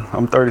mean,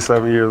 I'm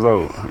 37 years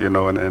old, you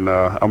know, and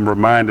I'm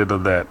reminded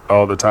of that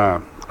all the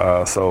time.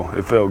 So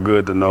it felt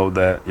good to know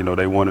that, you know,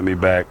 they wanted me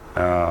back,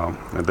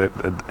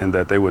 and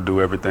that they would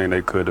do everything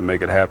they could to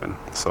make it happen.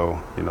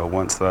 So, you know,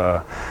 once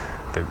the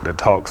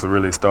talks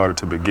really started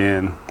to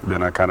begin,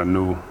 then I kind of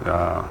knew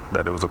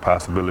that it was a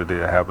possibility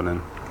of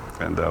happening,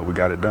 and we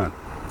got it done.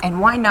 And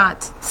why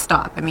not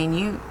stop? I mean,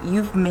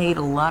 you've made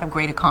a lot of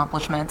great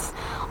accomplishments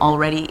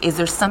already. Is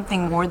there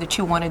something more that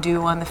you want to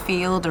do on the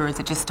field, or is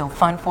it just still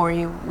fun for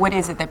you? What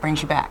is it that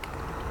brings you back?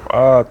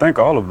 I think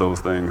all of those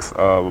things.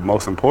 But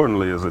most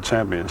importantly is a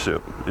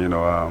championship. You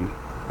know,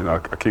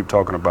 I keep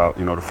talking about,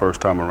 you know, the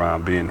first time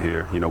around being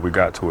here. You know, we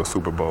got to a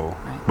Super Bowl,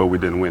 but we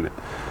didn't win it.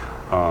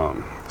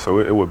 So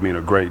it would mean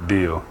a great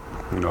deal,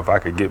 you know, if I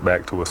could get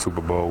back to a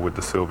Super Bowl with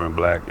the silver and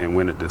black and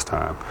win it this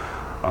time.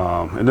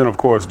 And then, of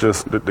course,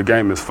 just the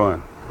game is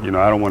fun. You know,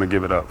 I don't want to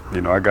give it up.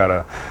 You know, I got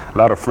a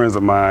lot of friends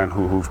of mine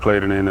who've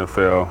played in the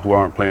NFL who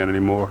aren't playing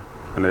anymore,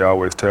 and they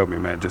always tell me,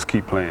 man, just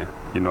keep playing.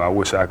 You know, I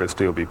wish I could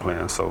still be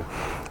playing. So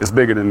it's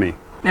bigger than me.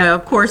 Now,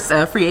 of course,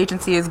 free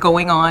agency is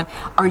going on.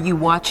 Are you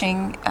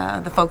watching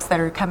the folks that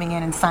are coming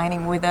in and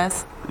signing with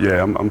us?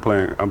 Yeah,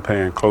 I'm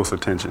paying close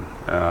attention.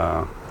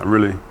 I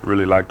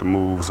really like the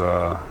moves,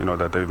 you know,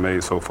 that they've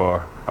made so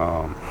far.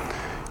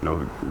 You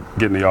know,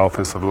 getting the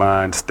offensive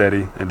line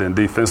steady, and then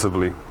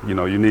defensively, you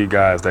know, you need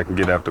guys that can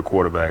get after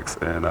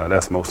quarterbacks, and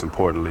that's most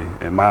importantly,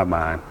 in my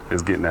mind,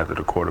 is getting after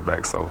the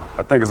quarterback. So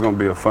I think it's going to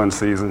be a fun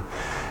season.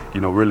 You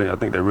know, really, I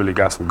think they really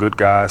got some good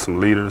guys, some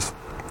leaders,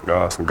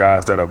 some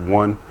guys that have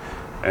won.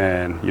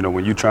 And, you know,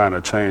 when you're trying to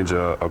change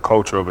a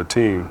culture of a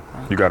team,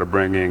 you got to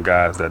bring in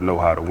guys that know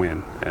how to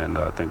win, and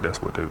I think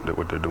that's what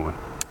they're doing.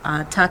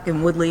 Tuck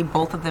and Woodley,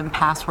 both of them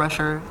pass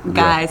rusher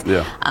guys.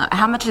 Yeah.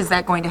 How much is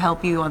that going to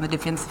help you on the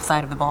defensive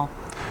side of the ball?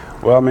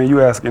 Well, I mean,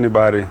 you ask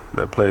anybody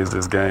that plays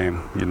this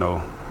game, you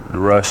know, the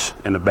rush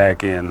and the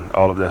back end,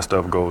 all of that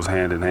stuff goes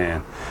hand in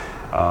hand.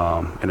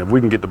 And if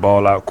we can get the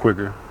ball out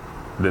quicker,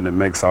 then it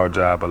makes our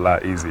job a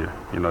lot easier.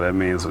 You know, that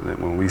means that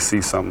when we see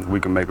something, we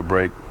can make a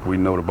break. We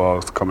know the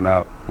ball's coming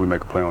out. We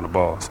make a play on the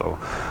ball. So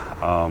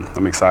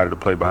I'm excited to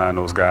play behind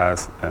those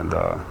guys and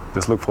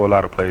just look for a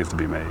lot of plays to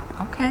be made.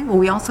 Okay. Well,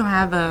 we also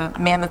have a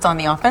man that's on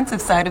the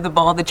offensive side of the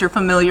ball that you're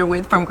familiar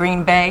with from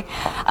Green Bay.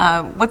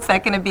 What's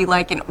that going to be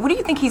like, and what do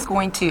you think he's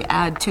going to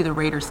add to the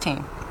Raiders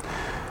team?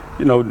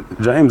 You know,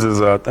 James is,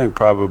 I think,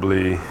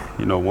 probably,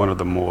 you know, one of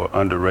the more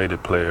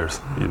underrated players,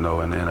 you know,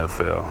 in the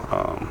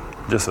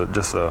NFL.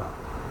 Just a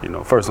you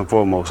know, first and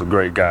foremost, a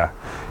great guy.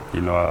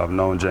 You know, I've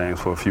known James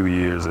for a few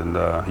years, and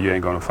you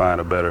ain't going to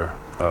find a better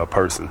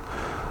person.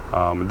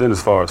 And then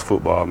as far as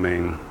football, I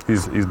mean,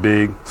 he's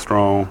big,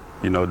 strong,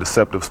 you know,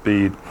 deceptive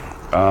speed,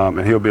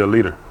 and he'll be a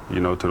leader, you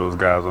know, to those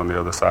guys on the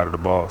other side of the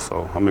ball.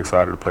 So I'm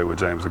excited to play with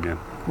James again.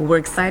 Well, we're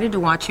excited to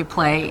watch you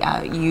play.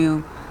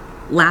 You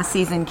last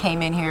season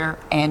came in here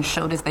and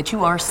showed us that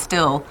you are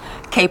still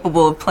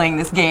capable of playing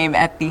this game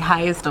at the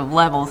highest of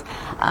levels.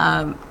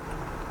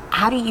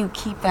 How do you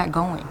keep that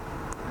going?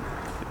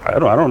 I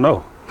don't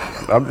know.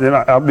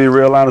 I'll be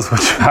real honest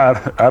with you.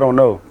 I don't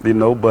know, you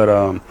know,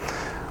 but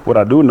what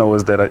I do know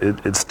is that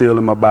it's still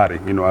in my body.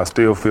 You know, I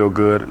still feel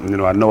good. You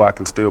know, I know I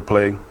can still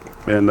play.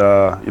 And,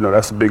 you know,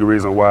 that's a big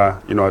reason why,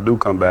 you know, I do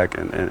come back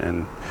and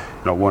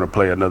you know, want to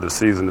play another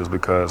season is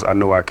because I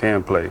know I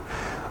can play.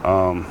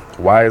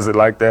 Why is it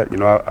like that? You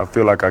know, I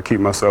feel like I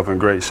keep myself in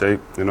great shape,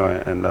 you know,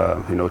 and,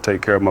 you know,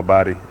 take care of my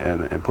body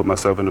and put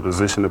myself in a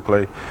position to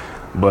play.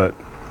 But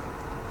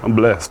I'm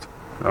blessed.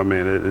 I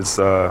mean, it's,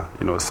 you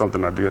know, it's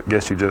something I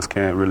guess you just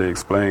can't really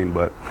explain,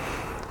 but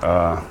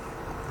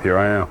here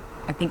I am.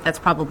 I think that's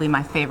probably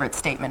my favorite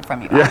statement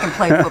from you. Yeah. I can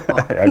play football.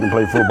 I can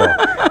play football.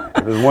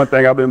 If there's one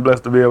thing I've been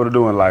blessed to be able to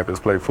do in life is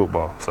play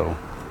football. So.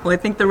 Well, I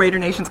think the Raider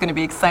Nation's going to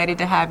be excited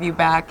to have you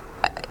back.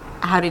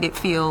 How did it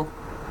feel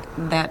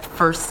that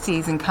first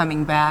season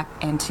coming back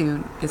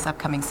into this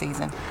upcoming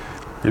season?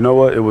 You know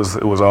what? It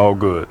was all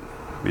good.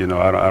 You know,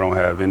 I don't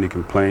have any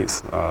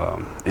complaints,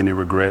 any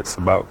regrets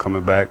about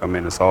coming back. I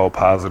mean, it's all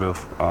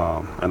positive.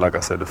 And like I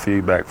said, the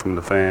feedback from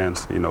the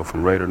fans, you know,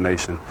 from Raider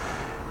Nation,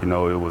 you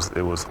know,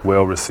 it was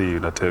well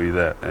received, I tell you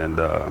that. And,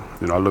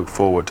 you know, I look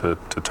forward to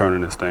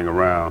turning this thing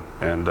around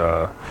and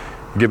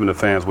giving the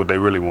fans what they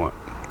really want.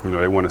 You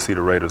know, they want to see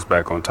the Raiders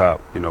back on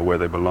top, you know, where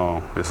they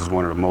belong. This is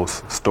one of the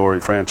most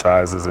storied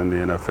franchises in the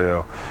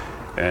NFL,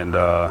 and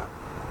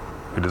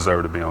we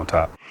deserve to be on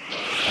top.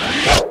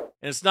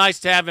 And it's nice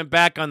to have him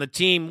back on the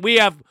team. We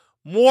have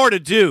more to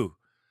do.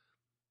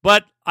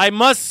 But I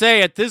must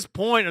say, at this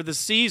point of the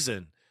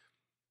season,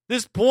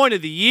 this point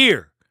of the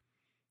year,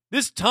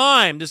 this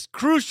time, this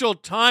crucial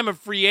time of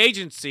free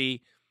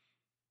agency,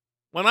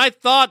 when I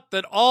thought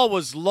that all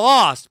was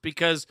lost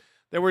because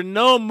there were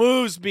no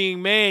moves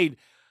being made,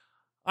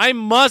 I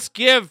must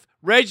give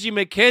Reggie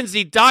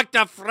McKenzie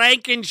Dr.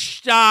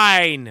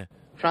 Frankenstein.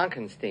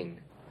 Frankenstein.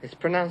 It's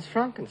pronounced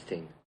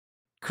Frankenstein.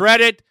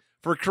 Credit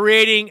for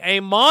creating a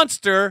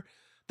monster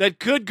that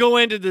could go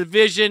into the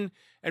division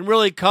and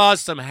really cause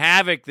some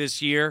havoc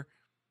this year.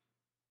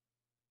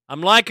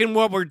 I'm liking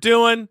what we're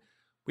doing.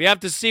 We have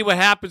to see what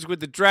happens with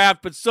the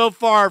draft, but so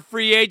far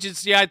free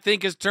agency, I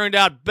think, has turned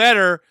out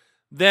better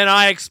than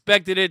I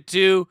expected it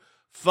to.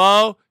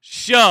 Faux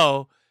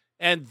show.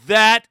 And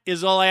that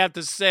is all I have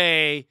to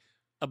say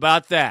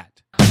about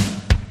that.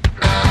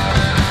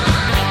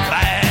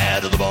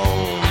 Bad to the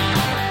bone.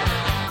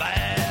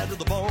 Bad to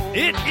the bone.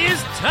 It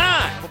is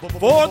time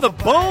for the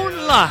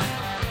Bone Line.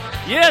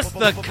 Yes,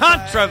 the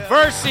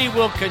controversy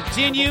will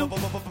continue.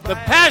 The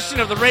passion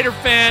of the Raider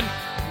fan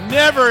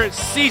never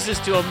ceases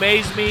to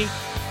amaze me.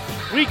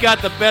 We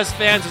got the best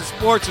fans in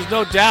sports, there's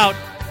no doubt.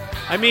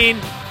 I mean,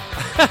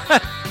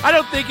 I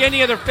don't think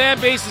any other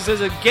fan base is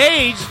as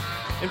engaged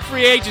in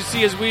free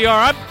agency as we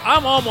are.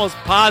 I'm almost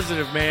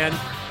positive, man.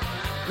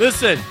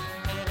 Listen,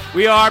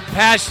 we are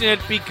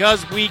passionate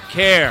because we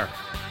care.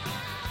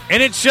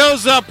 And it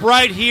shows up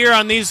right here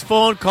on these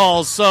phone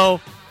calls, so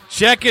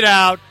check it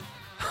out.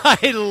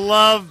 I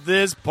love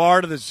this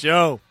part of the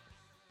show.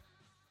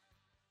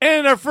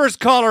 And our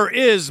first caller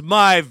is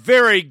my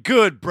very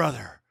good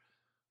brother,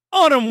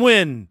 Autumn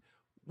Wind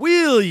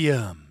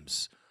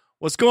Williams.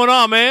 What's going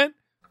on, man?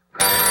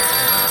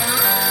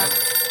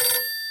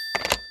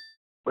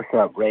 What's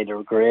up,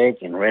 Raider Greg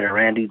and Raider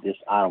Randy? This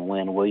is Autumn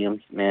Wind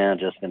Williams. Man,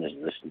 I just finished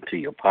listening to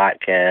your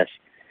podcast.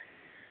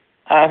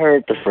 I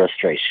heard the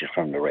frustration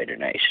from the Raider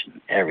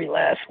Nation, every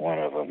last one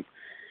of them,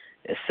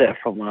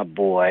 except for my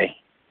boy,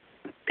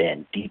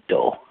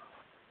 Bandito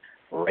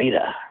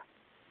Raider.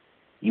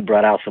 You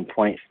brought out some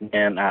points,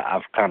 man,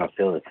 I've kind of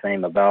feel the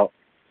same about,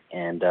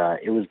 and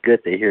it was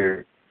good to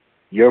hear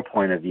your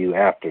point of view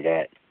after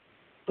that.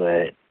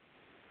 But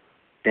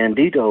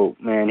Bandito,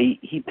 man,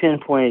 he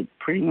pinpointed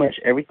pretty much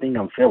everything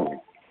I'm feeling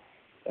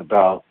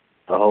about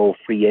the whole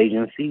free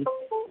agency.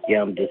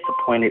 Yeah, I'm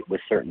disappointed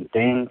with certain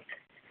things.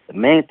 The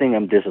main thing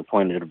I'm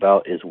disappointed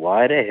about is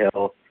why the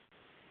hell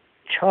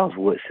Charles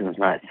Woodson's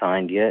not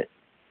signed yet.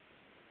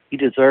 He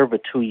deserves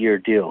a 2-year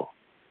deal.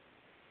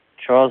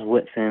 Charles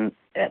Woodson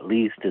at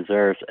least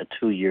deserves a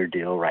 2-year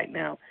deal right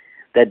now.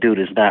 That dude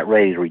is not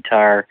ready to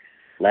retire.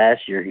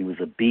 Last year he was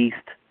a beast.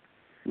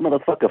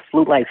 Motherfucker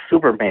flew like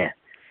Superman.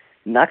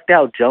 Knocked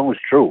out Jones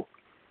Drew.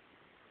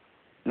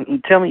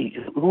 Tell me,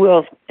 who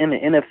else in the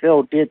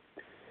NFL did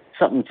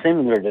something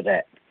similar to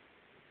that?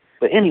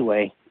 But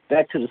anyway,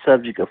 back to the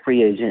subject of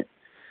free agent.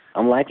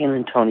 I'm liking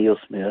Antonio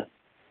Smith,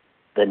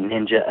 the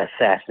ninja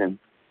assassin.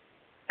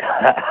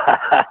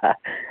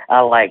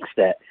 I likes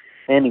that.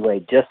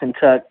 Anyway, Justin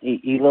Tuck,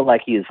 he looked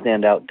like he was a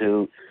standout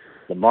dude.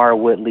 Lamar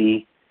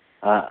Whitley,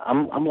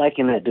 I'm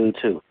liking that dude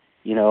too.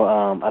 You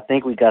know, I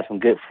think we got some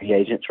good free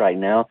agents right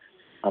now.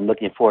 I'm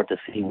looking forward to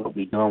see what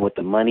we're doing with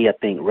the money. I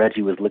think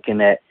Reggie was looking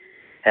at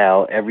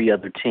how every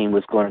other team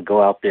was going to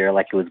go out there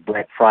like it was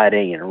Black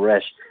Friday and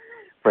rush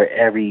for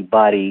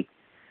everybody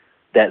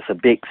that's a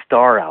big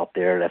star out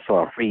there that's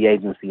on free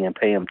agency and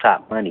pay them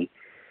top money.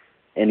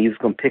 And he was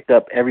going to pick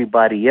up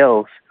everybody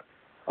else,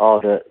 all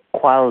the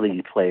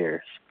quality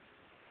players,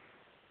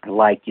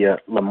 like your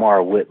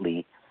Lamar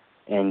Whitley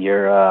and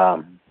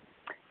your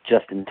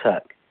Justin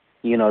Tuck.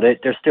 You know,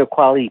 they're still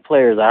quality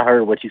players. I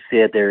heard what you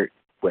said. They're,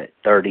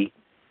 30?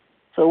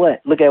 So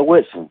what? Look at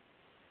Woodson.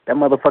 That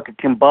motherfucker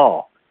can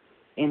ball.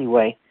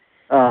 Anyway,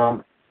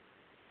 I'm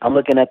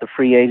looking at the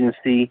free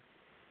agency.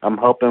 I'm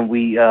hoping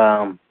we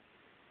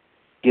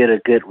get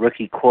a good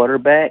rookie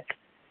quarterback.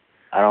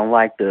 I don't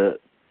like the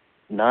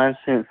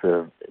nonsense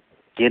of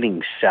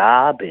getting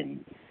Schaub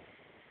and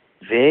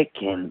Vic.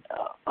 And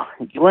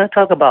you want to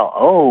talk about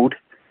old?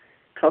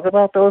 Talk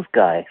about those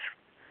guys.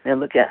 And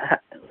look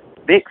at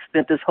Vic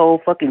spent his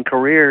whole fucking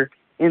career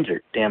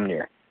injured, damn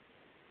near.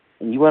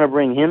 And you want to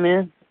bring him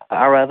in?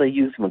 I'd rather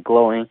use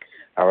McGloin.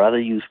 I'd rather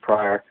use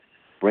Pryor.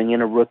 Bring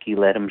in a rookie,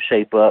 let him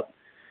shape up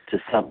to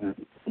something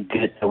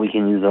good that we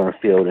can use on the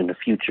field in the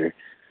future.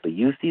 But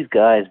use these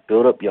guys,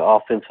 build up your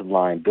offensive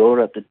line, build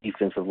up the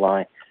defensive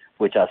line,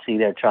 which I see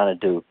they're trying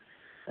to do.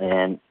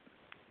 And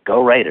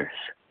go Raiders.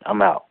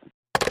 I'm out.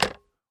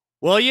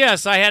 Well,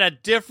 yes, I had a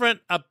different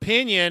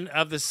opinion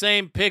of the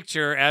same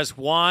picture as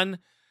Juan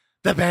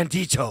the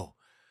Bandito.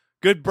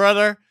 Good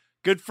brother,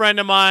 good friend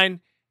of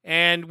mine,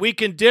 and we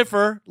can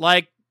differ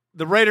like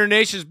the Raider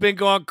Nation's been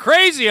going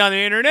crazy on the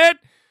internet.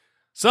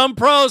 Some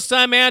pros,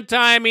 some anti.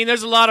 I mean,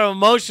 there's a lot of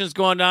emotions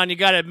going on. You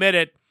got to admit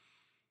it.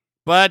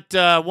 But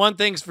one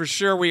thing's for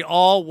sure, we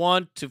all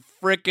want to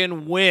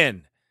frickin'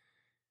 win.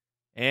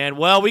 And,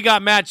 well, we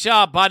got Matt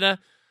Schaub, partner,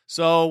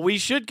 so we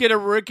should get a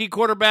rookie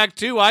quarterback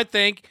too, I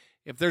think.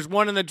 If there's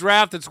one in the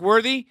draft that's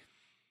worthy,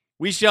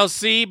 we shall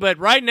see. But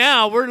right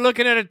now, we're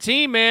looking at a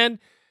team, man.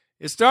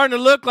 It's starting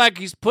to look like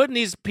he's putting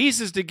these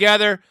pieces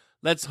together.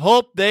 Let's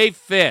hope they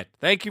fit.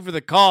 Thank you for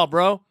the call,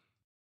 bro.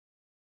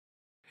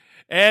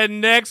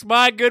 And next,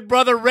 my good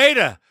brother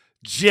Raider,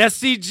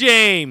 Jesse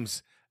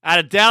James, out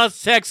of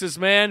Dallas, Texas,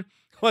 man.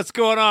 What's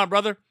going on,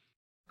 brother?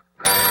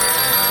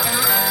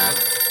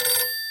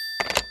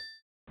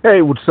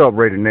 Hey, what's up,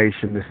 Raider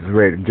Nation? This is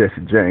Raider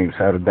Jesse James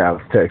out of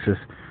Dallas, Texas.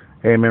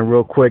 Hey, man,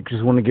 real quick,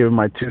 just want to give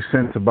my 2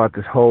 cents about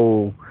this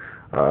whole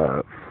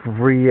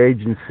free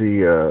agency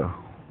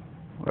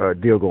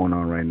deal going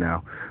on right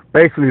now.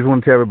 Basically, just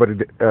want to tell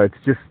everybody it's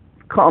just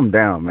calm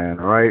down, man,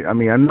 all right? I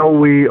mean, I know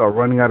we are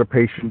running out of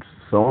patience.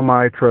 So am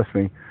I, trust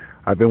me.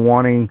 I've been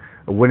wanting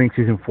a winning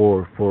season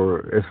for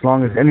as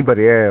long as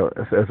anybody else,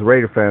 as a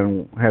Raider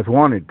fan, has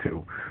wanted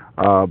to.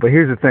 But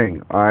here's the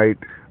thing, all right?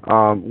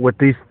 With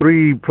these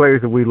 3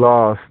 players that we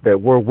lost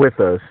that were with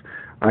us,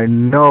 I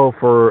know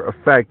for a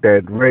fact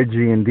that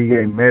Reggie and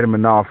DA made him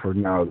an offer.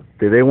 Now,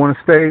 do they want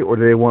to stay or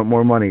do they want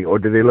more money? Or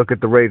do they look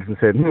at the Raiders and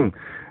said,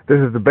 this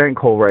is the bank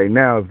hole right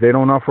now. If they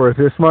don't offer us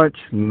this much,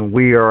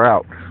 we are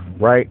out,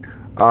 right?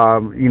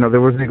 There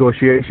was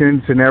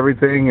negotiations and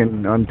everything,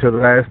 and until the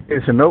last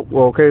day, said, nope,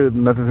 well, okay,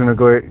 nothing's going to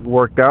go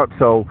worked out.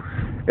 So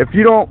if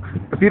you don't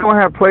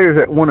have players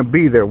that want to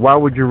be there, why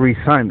would you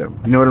re-sign them?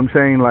 You know what I'm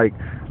saying? Like,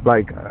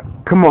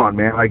 come on,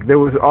 man. Like, there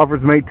was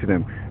offers made to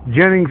them.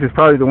 Jennings is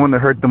probably the one that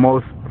hurt the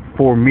most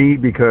for me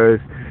because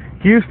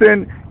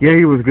Houston, yeah,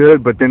 he was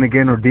good, but then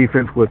again, our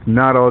defense was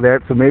not all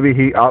that, so maybe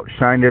he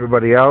outshined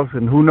everybody else,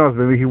 and who knows,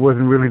 maybe he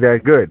wasn't really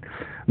that good.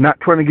 Not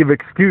trying to give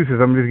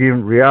excuses, I'm just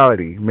giving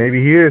reality.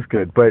 Maybe he is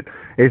good, but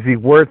is he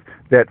worth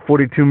that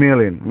 $42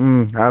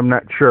 million? I'm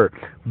not sure.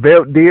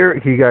 Deer,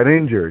 he got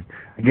injured.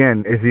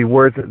 Again, is he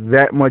worth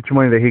that much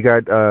money that he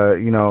got,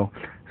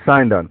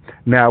 signed on?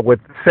 Now, with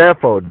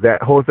Saffold,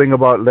 that whole thing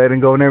about letting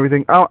go and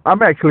everything,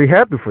 I'm actually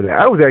happy for that.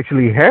 I was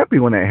actually happy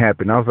when that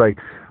happened. I was like,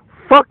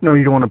 fuck no,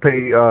 you don't want to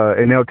pay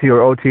an LT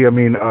or OT,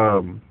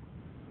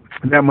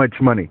 that much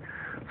money.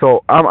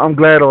 So I'm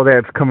glad all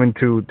that's coming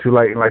to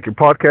like your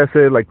podcast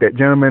said, like that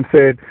gentleman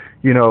said,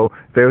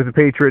 if it was the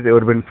Patriots, it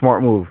would have been a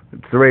smart move.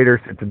 It's the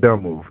Raiders, it's a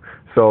dumb move.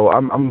 So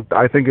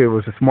I think it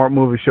was a smart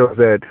move. It shows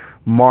that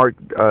Mark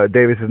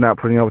Davis is not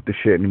putting up with the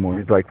shit anymore.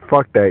 He's like,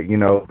 fuck that,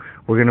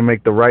 we're gonna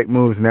make the right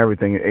moves and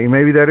everything. And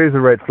maybe that is a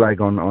red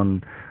flag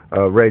on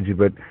Reggie,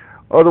 but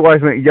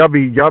otherwise, man, y'all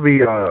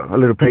be a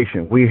little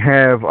patient. We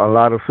have a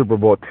lot of Super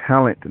Bowl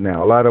talent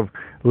now, a lot of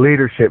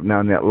leadership now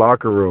in that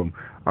locker room.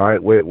 All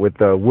right, with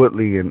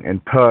Woodley and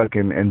Tuck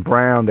and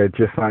Brown that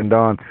just signed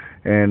on,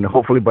 and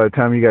hopefully by the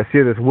time you guys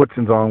see this,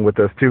 Woodson's on with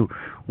us too.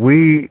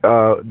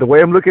 The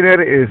way I'm looking at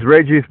it is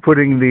Reggie's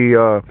putting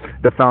the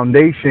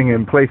foundation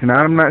in place, and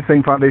I'm not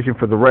saying foundation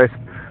for the rest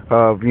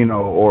of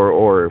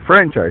or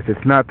franchise.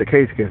 It's not the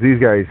case because these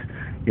guys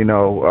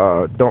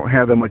don't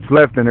have that much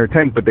left in their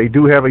tank, but they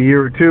do have a year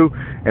or two,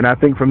 and I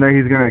think from there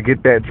he's going to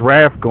get that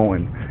draft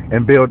going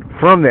and build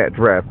from that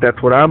draft.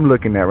 That's what I'm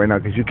looking at right now,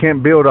 because you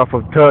can't build off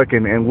of Tuck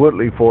and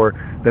Woodley for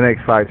the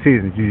next 5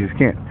 seasons. You just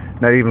can't.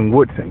 Not even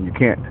Woodson. You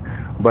can't.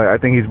 But I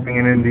think he's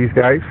bringing in these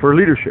guys for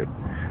leadership.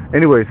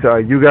 Anyways,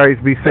 you guys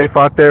be safe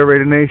out there,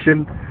 Raider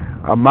Nation.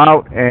 I'm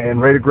out,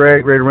 and Raider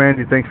Greg, Raider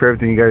Randy, thanks for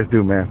everything you guys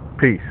do, man.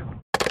 Peace.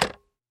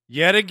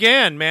 Yet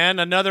again, man,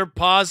 another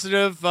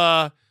positive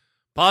look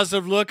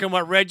at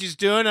what Reggie's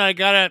doing. I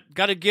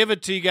gotta give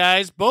it to you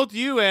guys, both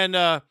you and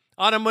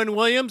Ottoman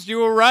Williams.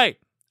 You were right.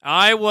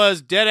 I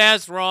was dead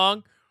ass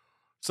wrong.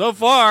 So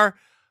far,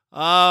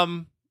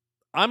 I'm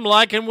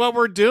liking what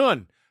we're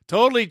doing.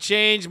 Totally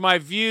changed my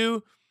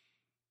view.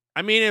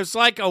 I mean, it was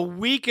like a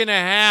week and a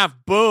half.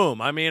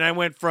 Boom. I mean, I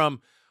went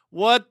from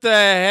what the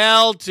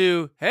hell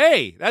to,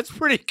 hey, that's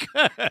pretty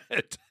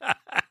good.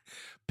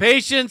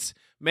 Patience,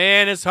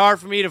 man, it's hard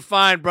for me to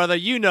find, brother.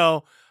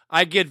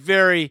 I get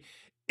very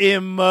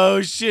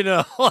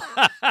emotional.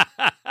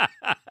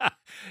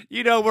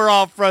 We're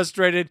all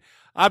frustrated.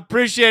 I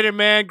appreciate it,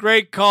 man.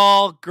 Great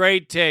call.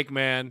 Great take,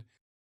 man.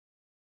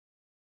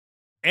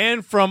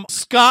 And from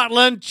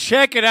Scotland,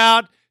 check it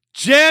out.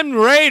 Jen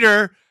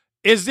Raider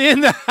is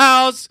in the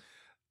house.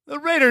 The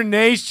Raider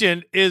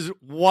Nation is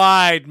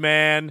wide,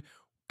 man.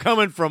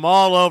 Coming from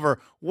all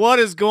over. What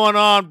is going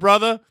on,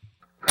 brother?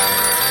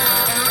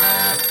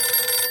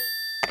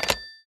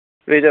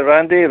 Raider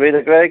Randy,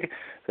 Raider Greg.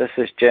 This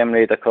is Jem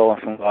Raider calling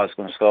from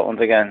Glasgow,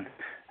 Scotland again.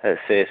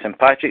 It's St.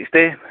 Patrick's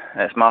Day.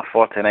 It's my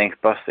 49th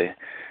birthday.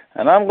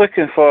 And I'm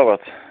looking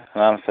forward,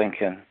 and I'm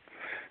thinking,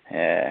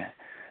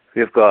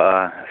 we've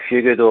got a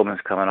few good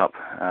omens coming up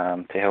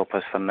to help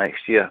us for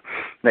next year.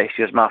 Next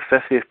year's my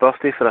 50th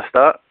birthday for a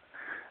start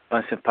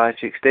on St.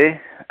 Patrick's Day.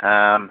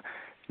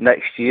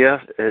 Next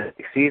year, the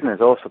season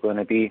is also going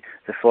to be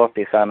the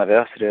 40th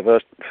anniversary of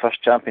our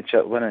first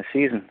championship winning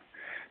season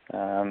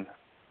in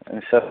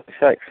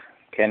 '76.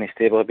 Kenny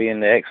Stabler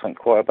being the excellent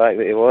quarterback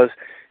that he was,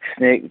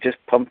 Snake just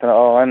pumping it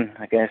all in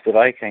against the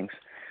Vikings.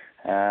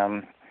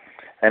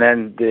 And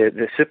then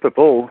the Super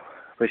Bowl,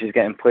 which is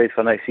getting played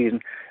for next season,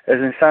 is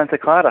in Santa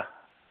Clara,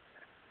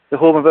 the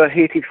home of our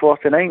hated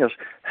 49ers.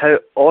 How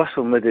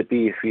awesome would it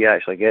be if we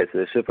actually get to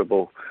the Super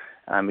Bowl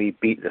and we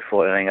beat the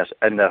 49ers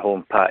in their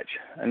home patch?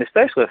 And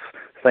especially if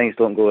things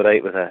don't go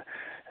right with a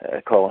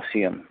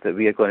Coliseum, that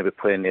we are going to be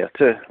playing there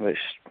too, which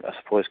I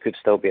suppose could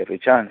still be every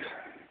chance.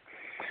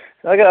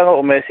 So I got a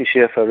little message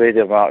here for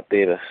Radio Mark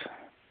Davis.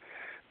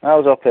 I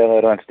was up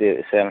earlier on today at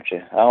the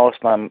cemetery. I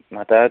lost my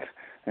dad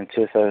in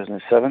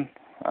 2007.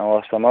 I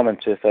lost my mum in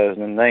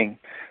 2009.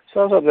 So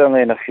I was up there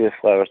laying a few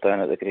flowers down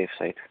at the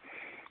graveside.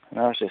 And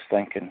I was just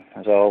thinking,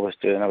 as I always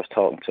do, and I was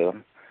talking to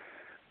him,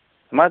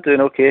 am I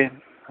doing okay?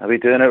 Are we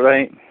doing it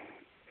right?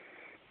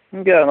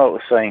 I'm getting a little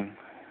sign.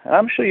 And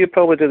I'm sure you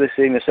probably do the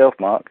same yourself,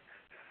 Mark.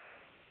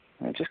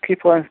 And just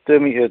keep on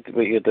doing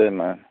what you're doing,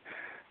 man.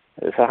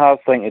 It's a hard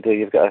thing to do.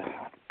 You've got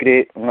a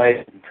great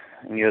legend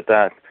in your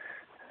dad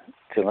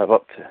to live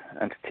up to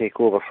and to take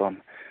over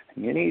from.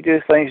 And you need to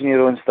do things in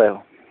your own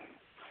style.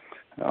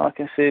 All I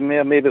can say,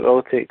 maybe it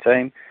will take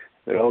time.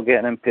 We're all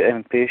getting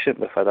impatient.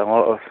 We've had a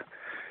lot of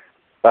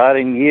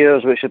barren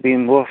years which have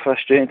been more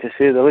frustrating to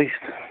say the least.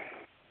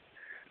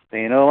 But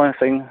you know one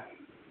thing,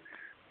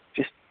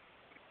 just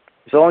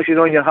as long as you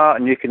know in your heart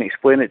and you can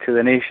explain it to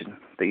the nation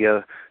that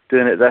you're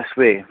doing it this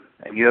way,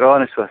 and you're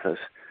honest with us,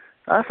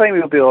 I think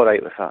we'll be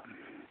alright with that.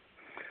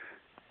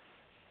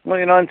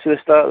 Looking on to the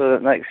start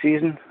of the next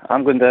season,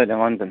 I'm going down to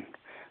London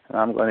and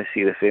I'm going to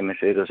see the famous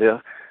Raiders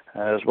there.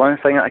 There's one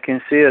thing that I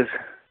can say is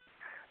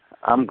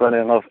I'm going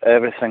to love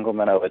every single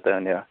minute of it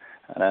down there.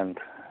 And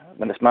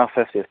when it's my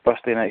 50th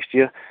birthday next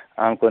year,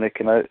 I'm going to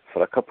come out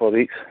for a couple of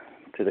weeks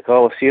to the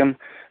Coliseum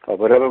or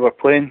wherever we're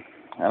playing,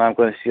 and I'm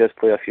going to see us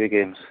play a few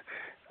games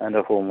in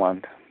our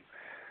homeland.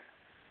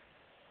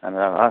 And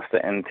that's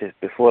the end.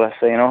 Before I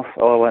sign off,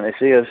 all I want to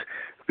say is,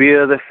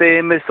 we're the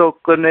famous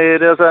Oakland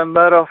Raiders and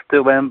we're off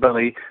to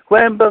Wembley.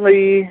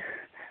 Wembley,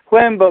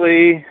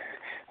 Wembley.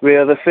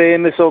 We're the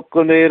famous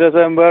Oakland Raiders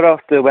and we're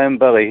off to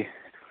Wembley.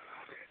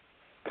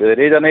 To the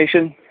Raider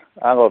Nation,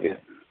 I love you.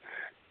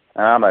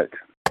 And I'm out.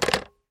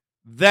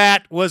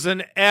 That was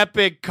an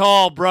epic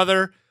call,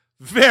 brother.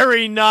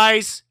 Very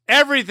nice.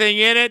 Everything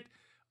in it.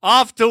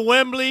 Off to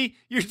Wembley.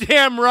 You're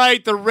damn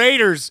right. The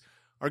Raiders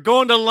are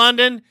going to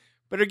London.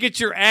 Better get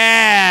your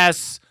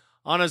ass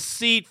on a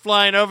seat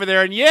flying over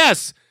there. And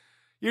yes,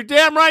 you're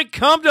damn right.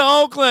 Come to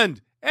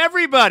Oakland.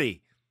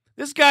 Everybody.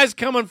 This guy's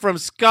coming from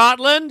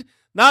Scotland.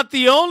 Not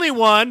the only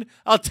one.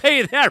 I'll tell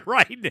you that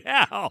right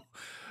now.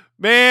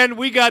 Man,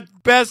 we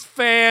got best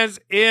fans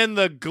in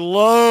the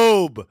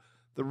globe.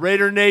 The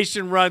Raider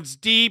Nation runs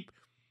deep.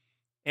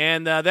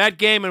 And that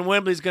game in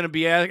Wembley is going to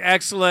be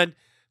excellent.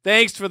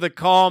 Thanks for the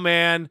call,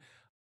 man.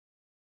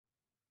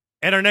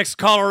 And our next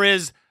caller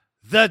is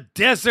the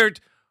Desert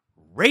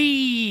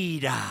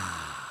Raider.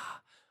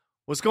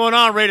 What's going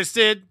on, Raider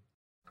Sid?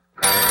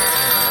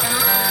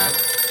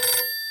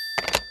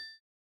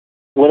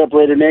 What up,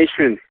 Raider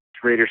Nation?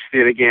 It's Raider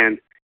Sid again,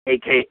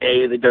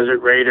 a.k.a. the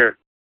Desert Raider.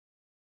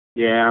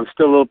 Yeah, I'm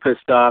still a little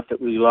pissed off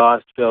that we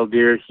lost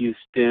Valdir,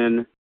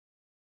 Houston,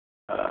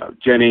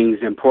 Jennings,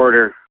 and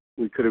Porter.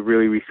 We could have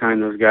really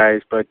re-signed those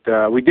guys, but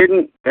we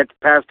didn't. That's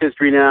past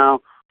history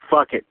now.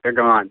 Fuck it. They're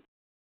gone.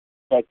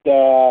 But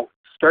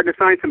starting to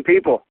sign some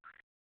people.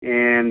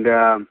 And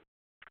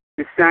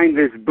just signed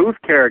this Booth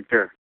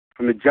character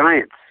from the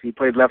Giants. He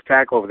played left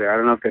tackle over there. I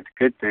don't know if that's a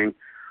good thing.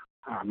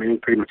 He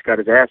pretty much got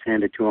his ass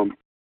handed to him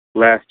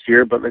last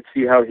year, but let's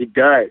see how he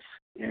does.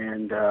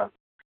 And I'm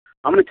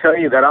going to tell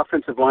you that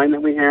offensive line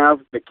that we have,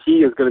 the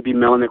key is going to be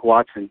Melnick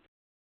Watson.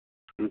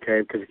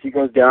 Okay, because if he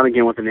goes down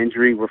again with an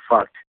injury, we're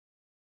fucked.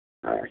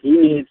 He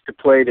needs to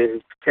play to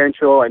his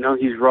potential. I know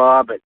he's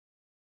raw, but,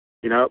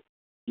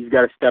 he's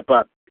got to step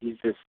up. He's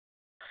this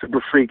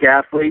super freak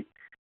athlete.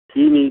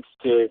 He needs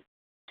to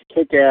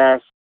kick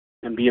ass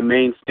and be a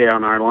mainstay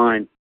on our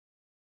line.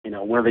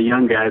 One of the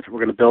young guys we're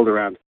going to build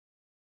around.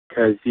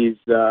 Because he's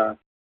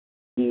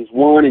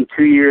 1 and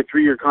 2 year,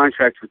 3 year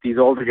contracts with these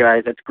older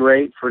guys. That's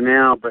great for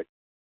now, but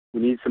we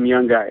need some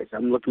young guys.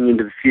 I'm looking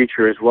into the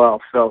future as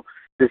well. So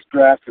this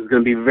draft is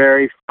going to be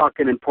very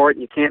fucking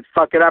important. You can't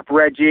fuck it up,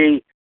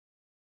 Reggie.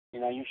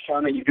 You've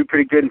shown that you do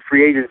pretty good in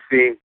free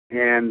agency,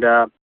 and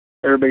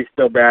everybody's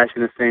still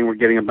bashing us, saying we're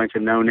getting a bunch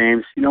of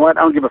no-names. You know what?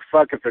 I don't give a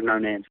fuck if they're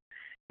no-names.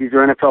 These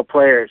are NFL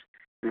players.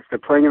 And if they're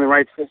playing in the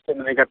right system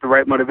and they got the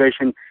right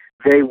motivation,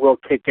 they will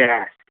kick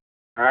ass.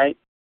 All right?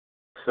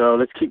 So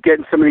let's keep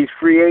getting some of these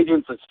free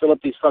agents. Let's fill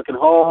up these fucking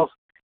holes,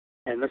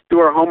 and let's do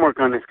our homework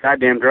on this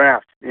goddamn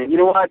draft. And you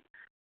know what?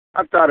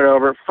 I've thought it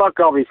over. Fuck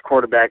all these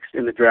quarterbacks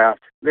in the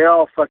draft. They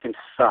all fucking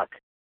suck.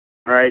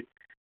 All right?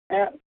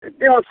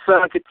 They don't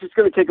suck. It's just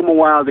going to take them a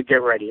while to get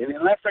ready. And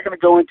unless they're going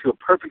to go into a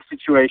perfect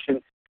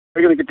situation,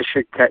 they're going to get the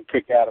shit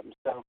kicked out of them.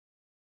 So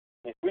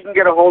if we can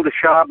get a hold of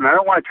Schaub, and I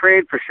don't want to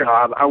trade for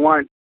Schaub, I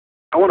want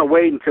to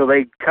wait until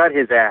they cut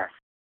his ass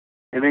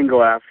and then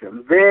go after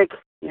him. Vic,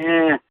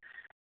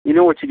 you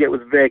know what you get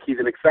with Vic. He's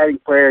an exciting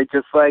player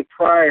just like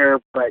Pryor,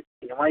 but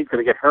he's going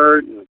to get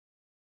hurt. And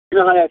you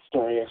know how that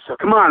story is. So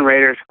come on,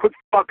 Raiders. Quit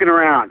fucking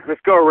around.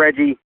 Let's go,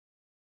 Reggie.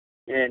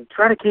 And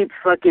try to keep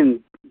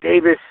fucking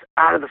Davis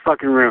out of the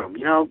fucking room.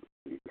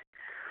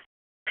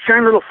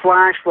 Shine a little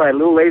flashlight, a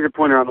little laser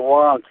pointer on the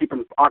wall and keep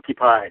him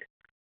occupied.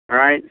 All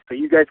right? So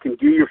you guys can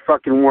do your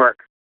fucking work.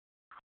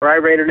 All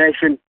right, Raider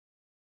Nation?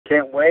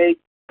 Can't wait.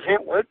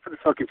 Can't wait for the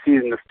fucking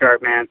season to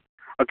start, man.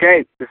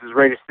 Okay, this is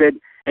Raider Sid,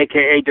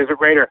 a.k.a. Desert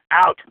Raider,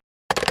 out.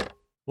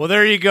 Well,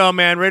 there you go,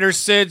 man. Raider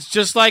Sid's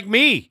just like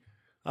me.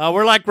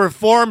 We're like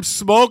reformed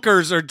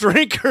smokers or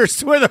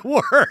drinkers. We're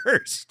the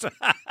worst.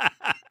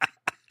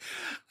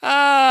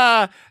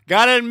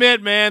 Gotta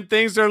admit, man,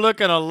 things are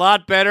looking a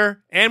lot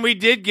better. And we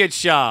did get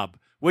Schaub,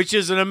 which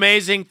is an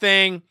amazing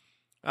thing.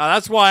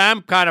 That's why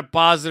I'm kind of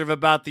positive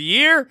about the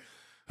year.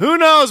 Who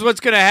knows what's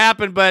going to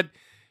happen, but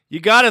you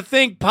got to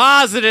think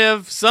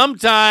positive.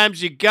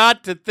 Sometimes you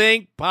got to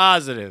think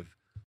positive.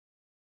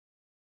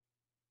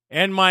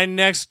 And my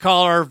next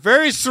caller,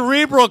 very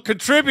cerebral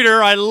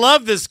contributor. I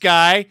love this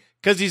guy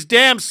because he's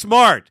damn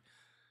smart.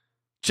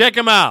 Check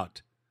him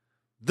out.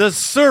 The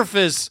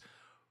Surface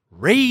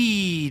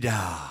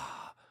Raider.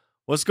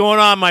 What's going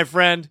on, my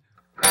friend?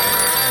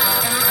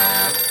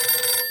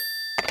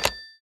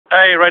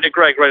 Hey, Raider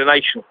Greg, Raider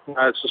Nation.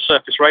 It's the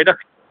Surface Raider.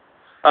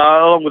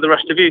 Along with the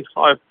rest of you,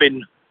 I've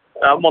been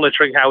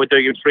monitoring how we're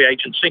doing in free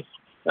agency.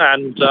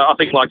 And I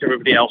think, like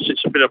everybody else,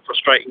 it's a bit of a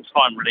frustrating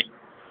time, really.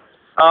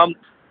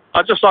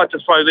 I'd just like to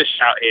throw this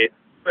out here.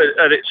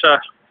 And it's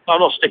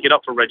I'm not sticking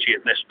up for Reggie in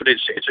this, but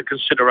it's a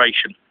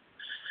consideration.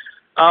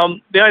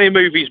 The only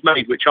move he's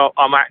made, which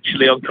I'm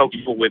actually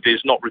uncomfortable with,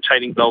 is not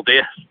retaining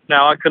Beldier.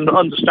 Now, I can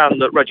understand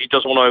that Reggie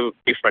doesn't want to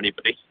overpay for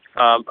anybody,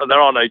 and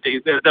there are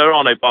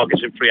no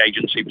bargains in free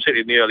agency,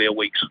 particularly in the earlier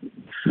weeks.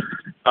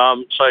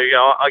 So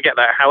I get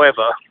that.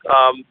 However,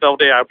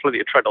 Beldier had plenty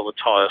of tread on the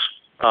tyres.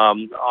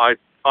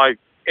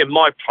 In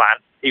my plan,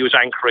 he was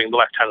anchoring the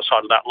left-hand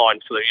side of that line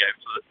for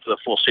the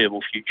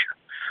foreseeable future.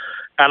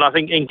 And I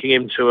think inking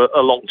him to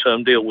a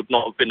long-term deal would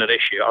not have been an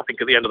issue. I think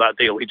at the end of that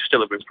deal, he'd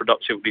still have been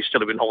productive. He'd still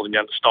have been holding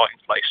down the starting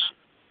place.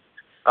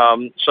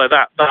 So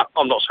that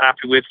I'm not so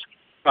happy with.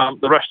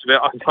 The rest of it,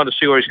 I can kind of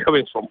see where he's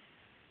coming from.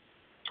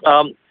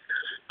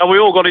 And we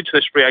all got into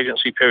this free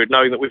agency period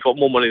knowing that we've got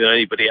more money than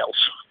anybody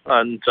else.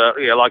 And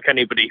like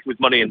anybody with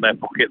money in their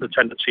pocket, the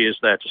tendency is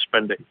there to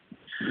spend it.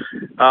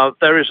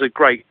 There is a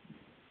great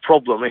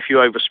problem if you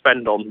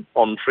overspend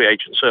on free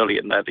agents early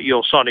in there, that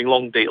you're signing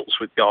long deals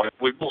with guys.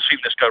 We've all seen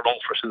this go wrong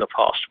for us in the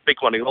past. Big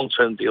money,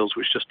 long-term deals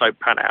which just don't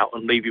pan out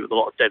and leave you with a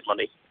lot of dead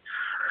money.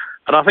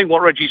 And I think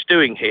what Reggie's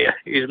doing here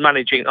is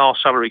managing our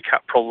salary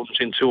cap problems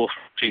in 2 or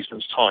 3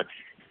 seasons' time.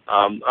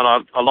 And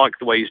I like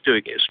the way he's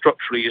doing it.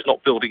 Structurally, he's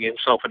not building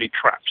himself any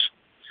traps.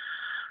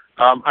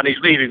 And he's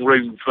leaving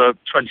room for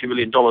 $20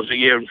 million a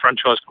year in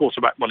franchise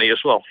quarterback money as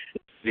well.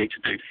 Need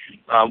to do.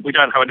 We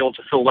don't have anyone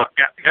to fill that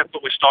gap yet,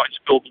 but we're starting to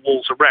build the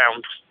walls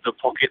around the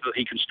pocket that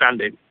he can stand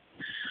in.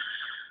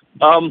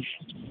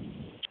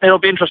 It'll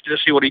be interesting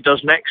to see what he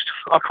does next.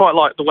 I quite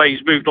like the way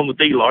he's moved on the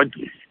D-line.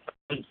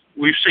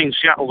 We've seen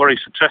Seattle very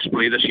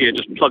successfully this year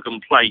just plug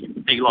and play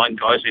D-line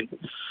guys in.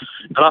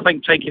 And I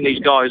think taking these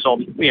guys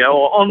on,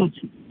 on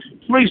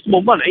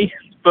reasonable money,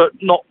 but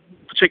not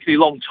particularly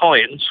long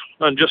tie-ins,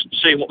 and just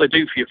seeing what they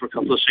do for you for a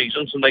couple of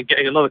seasons and then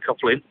getting another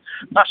couple in,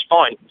 that's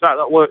fine.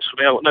 That works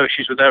for me. I've got no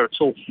issues with there at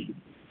all.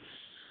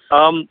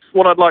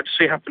 What I'd like to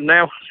see happen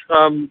now,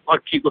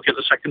 I'd keep looking at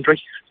the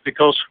secondary,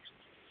 because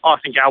I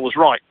think Al was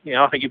right.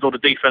 I think you've got a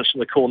defence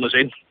and the corners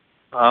in.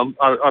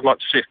 I'd like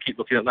to see us keep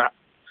looking at that.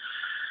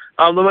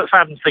 The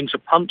McFadden thing's a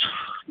punt.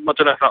 I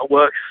don't know if that'll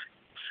work.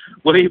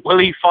 Will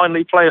he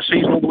finally play a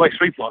season all the way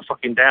through? I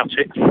fucking doubt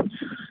it.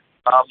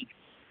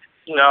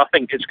 I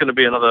think it's going to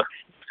be another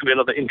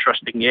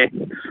interesting year.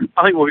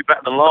 I think we'll be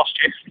better than last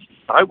year.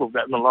 I hope we'll be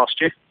better than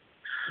last year.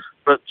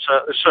 But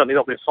there's certainly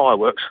not been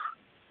fireworks.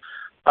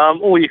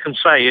 All you can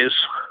say is,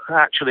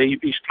 actually,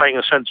 he's playing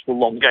a sensible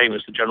long game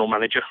as the general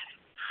manager.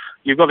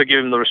 You've got to give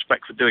him the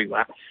respect for doing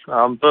that.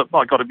 But,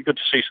 my God, it'd be good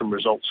to see some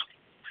results.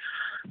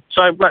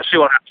 So let's see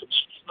what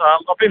happens.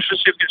 I'll be interested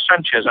to see if we get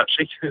Sanchez,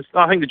 actually.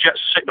 I think the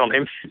Jets are sitting on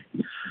him.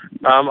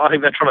 I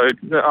think they're trying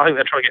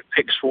to get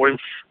picks for him,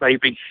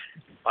 maybe.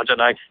 I don't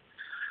know.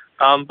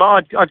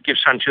 But I'd give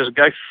Sanchez a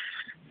go.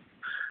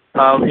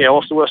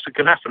 What's the worst that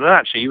can happen? And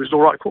actually, he was the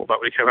right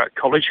quarterback when he came out of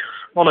college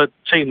on a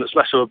team that's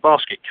less of a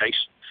basket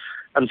case.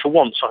 And for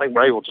once, I think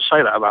we're able to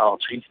say that about our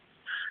team.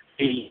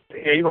 He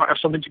might have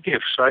something to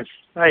give. So,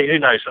 hey, who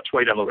knows? That's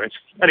way down the road.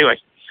 Anyway,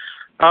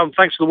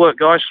 thanks for the work,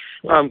 guys.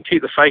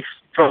 Keep the faith.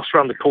 Cross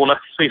around the corner.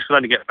 Things can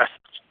only get better.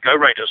 Go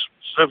Raiders.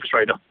 Surface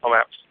Raider. I'm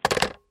out.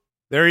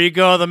 There you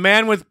go. The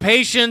man with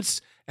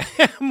patience.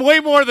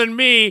 Way more than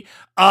me,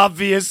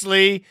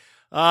 obviously.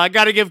 I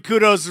got to give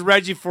kudos to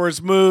Reggie for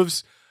his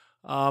moves.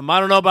 I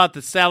don't know about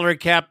the salary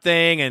cap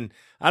thing, and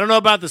I don't know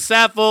about the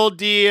Saffold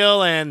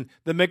deal and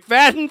the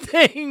McFadden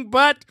thing,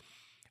 but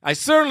I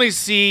certainly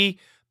see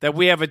that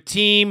we have a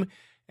team,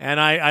 and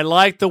I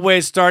like the way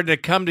it's starting to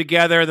come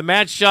together. The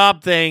Matt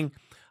Schaub thing,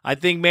 I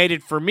think, made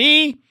it for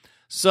me.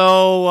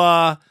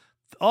 So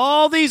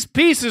all these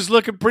pieces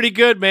looking pretty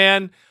good,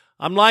 man.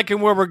 I'm liking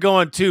where we're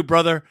going, too,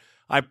 brother.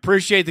 I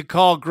appreciate the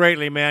call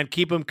greatly, man.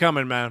 Keep them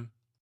coming, man.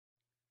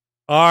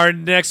 Our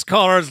next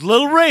caller is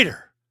Little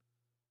Raider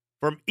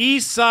from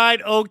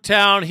Eastside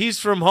Oaktown. He's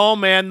from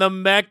home, man, the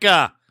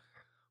Mecca.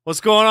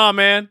 What's going on,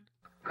 man?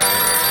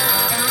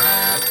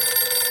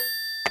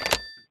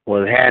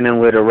 What's happening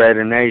with the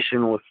Raider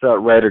Nation? What's up,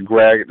 Raider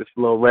Greg? This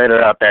Little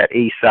Raider out that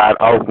Eastside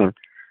Oakland.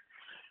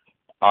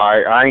 All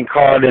right, I ain't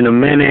called in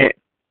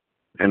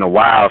a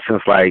while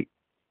since, like,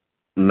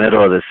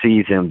 middle of the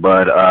season,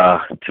 but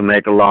to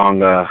make a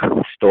long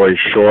story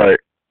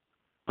short,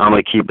 I'm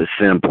going to keep it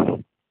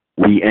simple.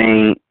 We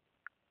ain't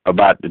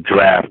about to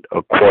draft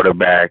a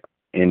quarterback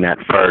in that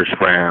first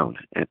round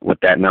with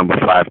that number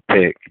 5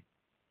 pick.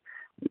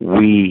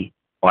 We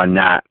are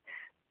not.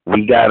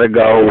 We got to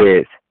go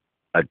with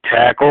a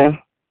tackle,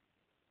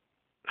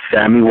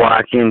 Sammy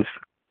Watkins,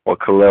 or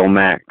Khalil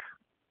Mack.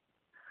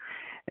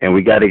 And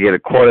we got to get a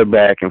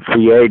quarterback in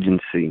free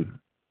agency,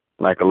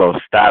 like a little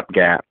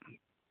stopgap,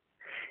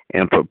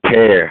 and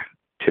prepare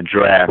to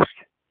draft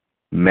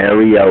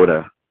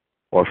Mariota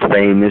or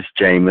famous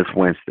Jameis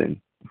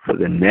Winston for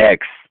the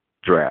next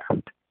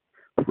draft.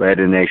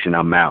 Raider Nation,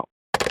 I'm out.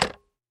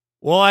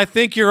 Well, I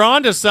think you're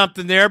onto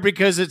something there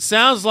because it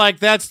sounds like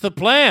that's the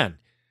plan.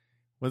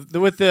 With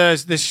the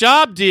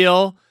Schaub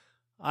deal,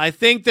 I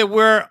think that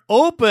we're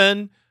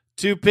open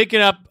to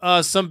picking up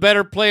some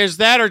better players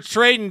that are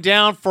trading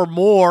down for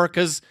more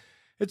because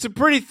it's a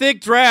pretty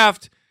thick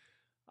draft.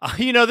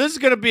 This is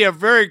going to be a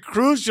very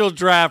crucial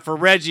draft for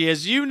Reggie,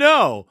 as you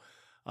know.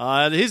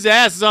 His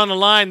ass is on the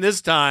line this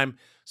time,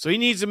 so he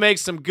needs to make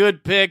some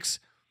good picks.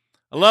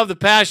 I love the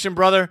passion,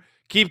 brother.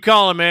 Keep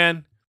calling,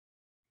 man.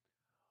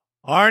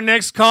 Our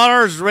next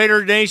caller is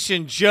Raider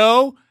Nation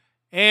Joe.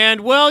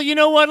 And, well, you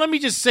know what? Let me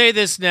just say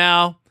this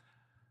now.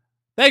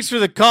 Thanks for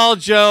the call,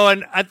 Joe,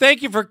 and I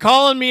thank you for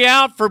calling me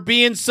out for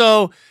being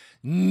so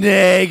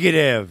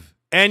negative.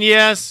 And,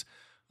 yes,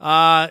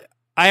 I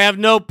have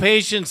no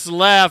patience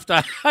left.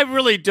 I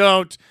really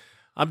don't.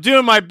 I'm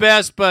doing my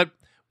best, but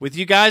with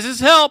you guys'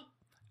 help,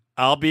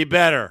 I'll be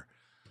better.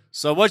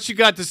 So what you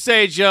got to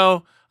say,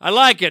 Joe? I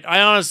like it.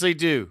 I honestly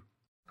do.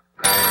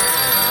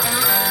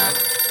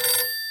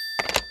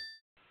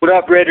 What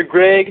up, Raider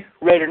Greg,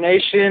 Raider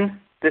Nation?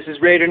 This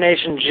is Raider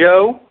Nation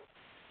Joe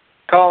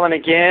calling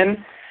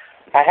again.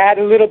 I had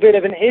a little bit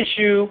of an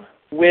issue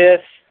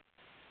with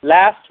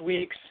last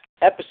week's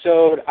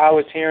episode. I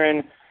was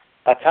hearing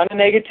a ton of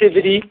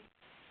negativity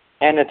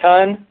and a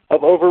ton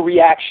of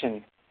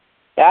overreaction.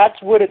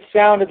 That's what it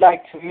sounded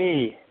like to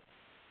me.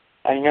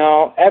 I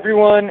know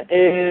everyone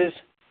is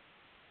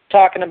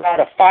talking about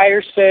a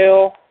fire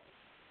sale,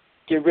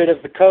 get rid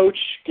of the coach,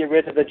 get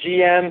rid of the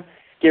GM,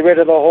 get rid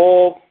of the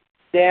whole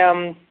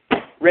damn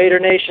Raider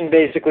Nation,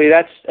 basically.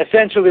 That's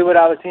essentially what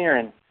I was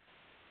hearing.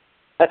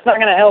 That's not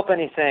going to help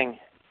anything.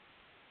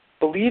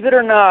 Believe it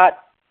or not,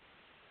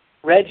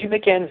 Reggie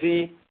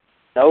McKenzie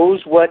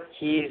knows what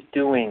he's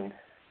doing.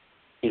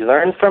 He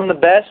learned from the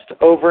best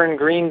over in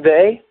Green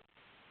Bay,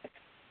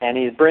 and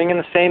he's bringing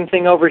the same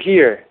thing over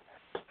here.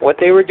 What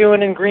they were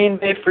doing in Green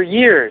Bay for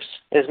years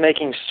is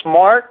making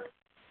smart,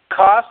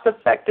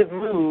 cost-effective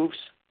moves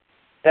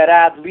that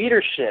add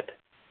leadership.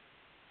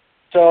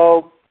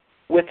 So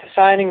with the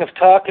signing of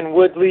Tuck and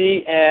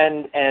Woodley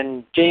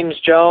and James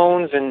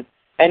Jones and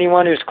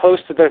anyone who's close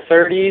to their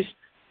 30s,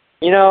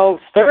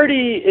 30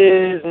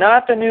 is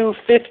not the new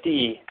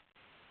 50.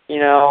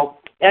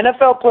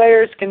 NFL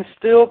players can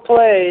still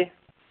play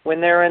when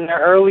they're in their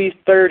early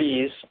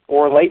 30s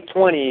or late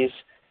 20s.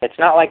 It's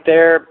not like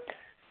they're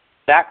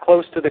that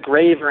close to the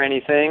grave or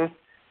anything.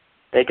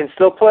 They can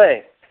still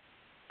play.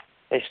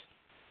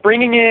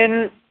 Bringing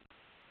in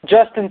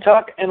Justin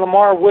Tuck and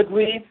Lamar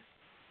Woodley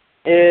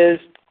is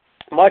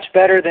much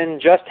better than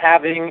just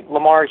having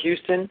Lamar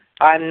Houston.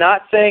 I'm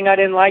not saying I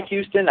didn't like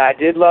Houston. I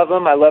did love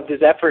him. I loved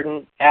his effort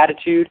and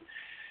attitude.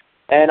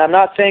 And I'm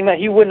not saying that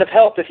he wouldn't have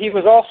helped if he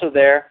was also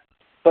there.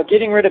 But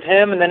getting rid of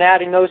him and then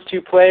adding those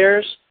two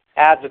players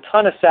adds a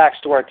ton of sacks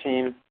to our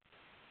team.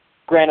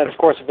 Granted, of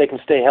course, if they can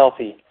stay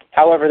healthy.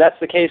 However, that's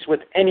the case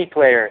with any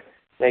player,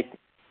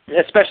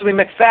 especially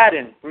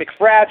McFadden,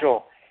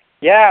 McFragile.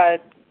 Yeah,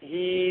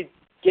 he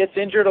gets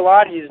injured a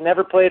lot. He's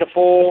never played a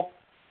full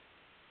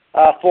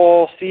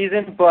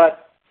season,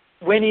 but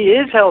when he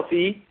is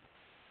healthy,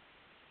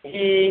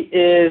 he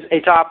is a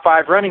top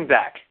 5 running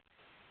back.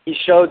 He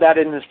showed that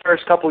in his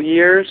first couple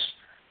years.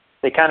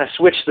 They kind of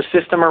switched the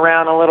system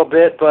around a little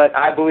bit, but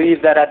I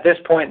believe that at this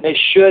point they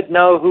should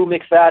know who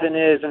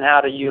McFadden is and how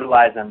to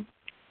utilize him.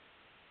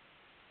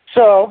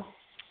 So,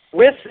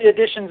 with the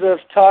additions of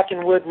Tuck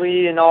and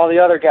Woodley and all the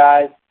other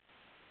guys,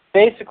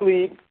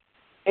 basically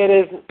it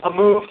is a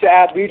move to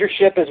add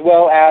leadership as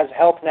well as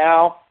help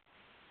now,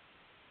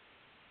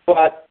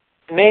 but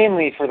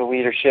mainly for the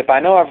leadership. I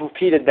know I've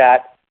repeated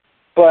that,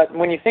 but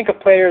when you think of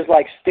players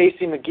like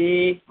Stacy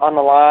McGee on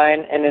the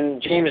line, and in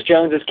James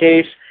Jones's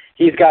case,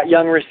 he's got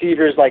young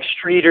receivers like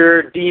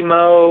Streeter,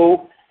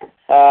 Demo,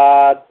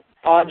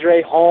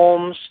 Andre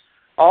Holmes.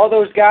 All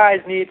those guys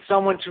need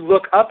someone to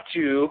look up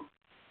to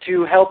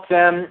help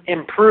them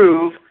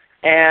improve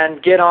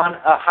and get on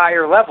a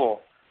higher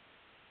level.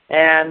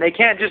 And they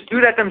can't just do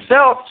that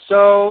themselves.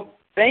 So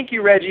thank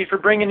you, Reggie, for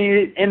bringing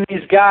in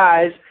these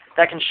guys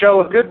that can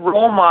show a good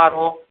role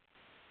model.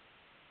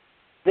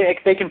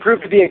 They can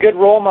prove to be a good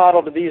role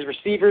model to these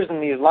receivers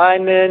and these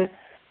linemen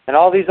and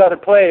all these other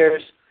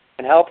players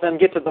and help them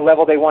get to the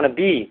level they want to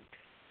be.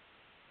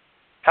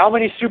 How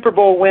many Super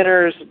Bowl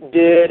winners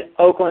did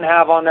Oakland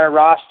have on their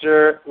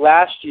roster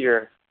last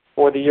year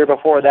or the year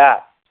before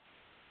that?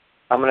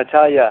 I'm going to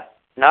tell you,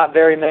 not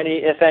very many,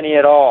 if any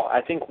at all. I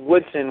think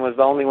Woodson was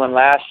the only one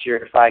last year,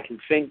 if I can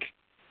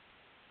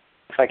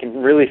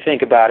really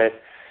think about it.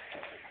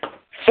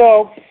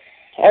 So,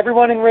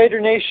 everyone in Raider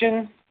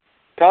Nation,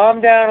 calm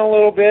down a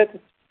little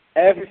bit.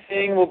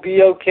 Everything will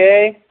be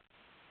okay.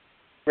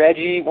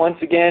 Reggie, once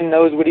again,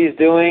 knows what he's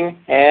doing,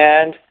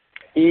 and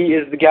he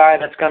is the guy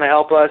that's going to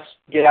help us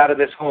get out of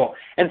this hole.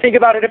 And think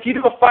about it, if you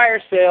do a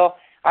fire sale,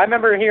 I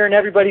remember hearing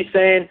everybody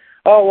saying,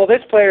 oh, well,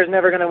 this player's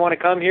never going to want to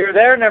come here.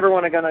 They're never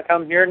going to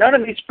come here. None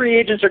of these free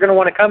agents are going to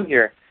want to come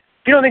here.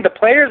 If you don't think the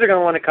players are going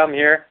to want to come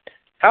here,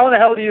 how in the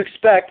hell do you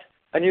expect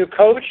a new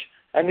coach,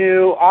 a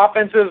new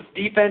offensive,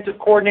 defensive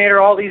coordinator,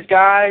 all these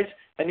guys,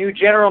 a new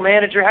general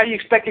manager? How do you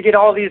expect to get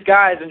all these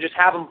guys and just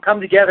have them come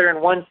together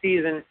in one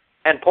season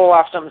and pull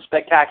off something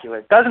spectacular?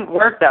 It doesn't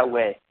work that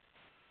way.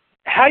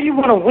 How you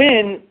want to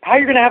win, how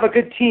you're going to have a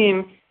good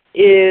team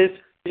is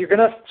you're going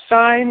to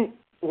sign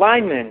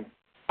linemen,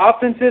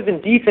 offensive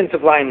and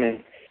defensive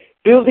linemen,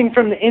 building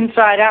from the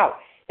inside out.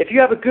 If you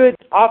have a good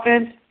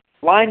offense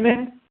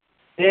lineman,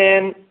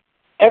 then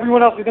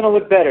everyone else is going to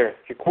look better.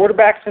 If your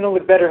quarterback's going to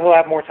look better, he'll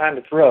have more time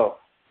to throw,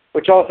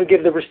 which also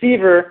gives the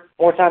receiver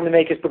more time to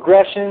make his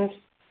progressions,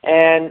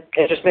 and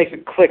it just makes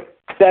it click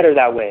better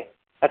that way.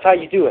 That's how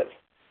you do it.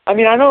 I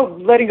mean, I know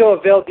letting go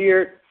of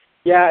Valdir,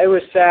 yeah, it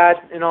was sad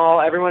and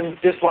all. Everyone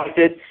disliked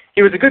it.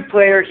 He was a good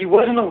player. He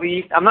wasn't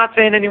elite. I'm not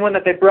saying anyone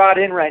that they brought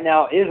in right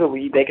now is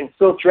elite. They can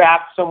still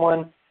draft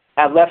someone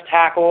at left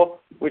tackle,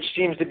 which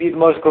seems to be the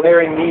most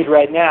glaring need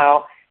right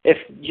now, if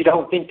you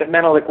don't think that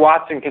Menelik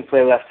Watson can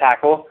play left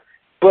tackle.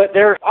 But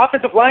their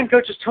offensive line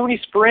coach is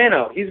Tony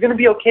Sperano. He's going to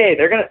be okay.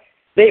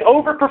 They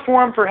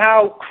overperform for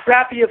how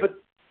crappy of a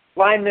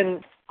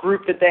lineman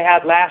group that they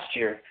had last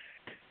year.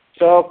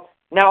 So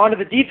now onto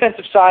the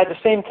defensive side, the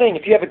same thing.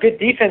 If you have a good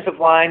defensive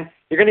line,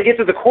 you're going to get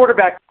to the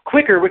quarterback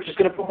quicker, which is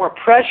going to put more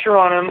pressure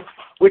on him,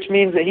 which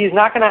means that he's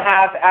not going to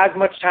have as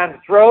much time to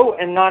throw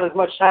and not as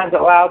much time to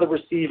allow the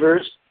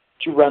receivers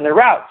to run their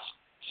routes.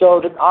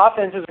 So the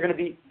offenses are going to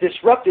be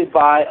disrupted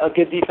by a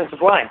good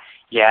defensive line.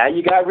 Yeah,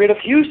 you got rid of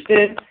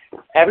Houston.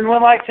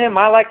 Everyone liked him.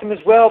 I liked him as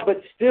well,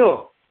 but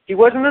still, he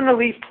wasn't an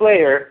elite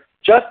player.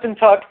 Justin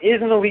Tuck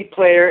is an elite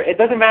player. It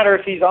doesn't matter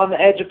if he's on the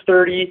edge of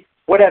 30,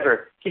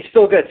 whatever. He's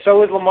still good.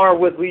 So is Lamar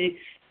Woodley.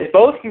 They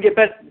both can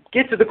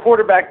get to the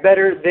quarterback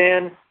better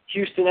than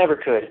Houston ever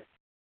could.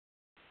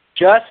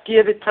 Just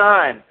give it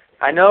time.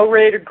 I know,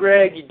 Raider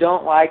Greg, you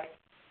don't like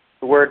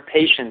the word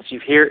patience.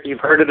 You've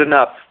heard it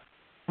enough.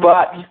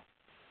 But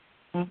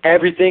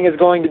everything is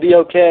going to be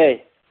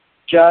okay.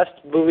 Just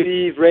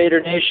believe,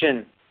 Raider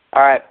Nation.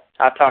 All right,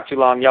 I've talked too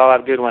long. Y'all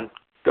have a good one.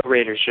 Go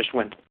Raiders, just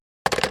win.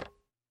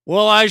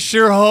 Well, I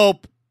sure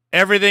hope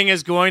everything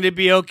is going to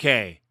be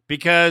okay,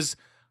 because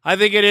I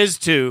think it is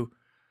too.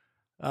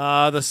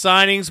 The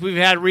signings we've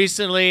had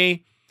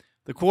recently,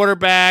 the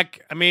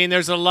quarterback, I mean,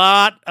 there's a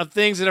lot of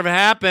things that have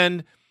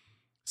happened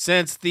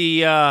since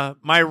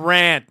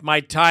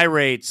my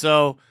tirade.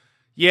 So,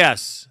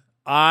 yes,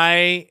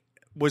 I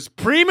was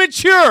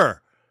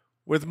premature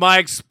with my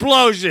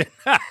explosion.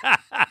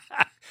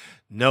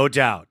 No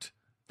doubt.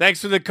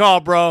 Thanks for the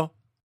call, bro.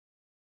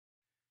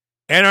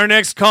 And our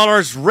next caller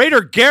is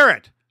Raider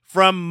Garrett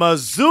from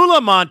Missoula,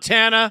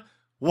 Montana.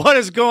 What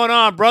is going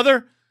on,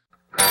 brother?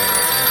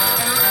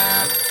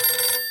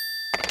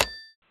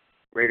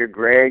 Raider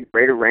Greg,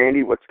 Raider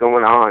Randy, what's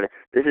going on?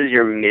 This is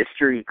your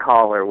mystery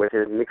caller with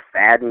his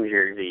McFadden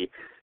jersey.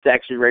 It's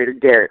actually Raider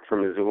Garrett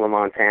from Missoula,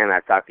 Montana.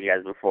 I've talked to you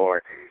guys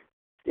before.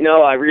 You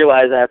know, I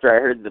realized after I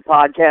heard the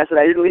podcast that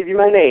I didn't leave you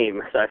my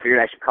name, so I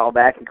figured I should call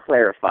back and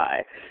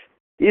clarify.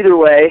 Either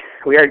way,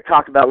 we already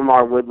talked about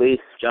Lamar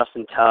Woodley,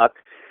 Justin Tuck.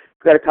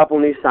 We've got a couple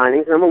new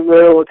signings I'm a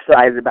little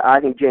excited about.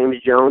 I think James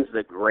Jones is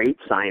a great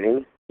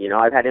signing. You know,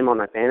 I've had him on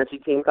my fantasy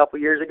team a couple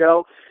years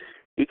ago.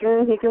 He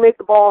can make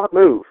the ball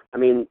move. I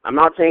mean, I'm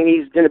not saying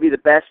he's going to be the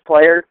best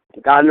player.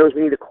 God knows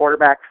we need a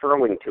quarterback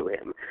throwing to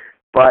him.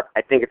 But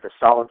I think it's a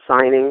solid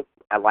signing.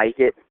 I like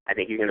it. I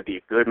think he's going to be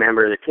a good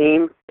member of the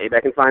team. Maybe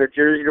I can find a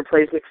jersey to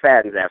replace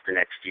McFadden's after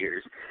next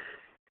year's.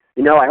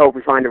 You know, I hope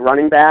we find a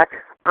running back.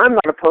 I'm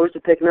not opposed to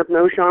picking up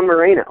Noshawn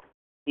Moreno.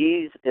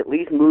 He's at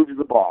least moves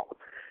the ball.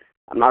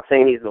 I'm not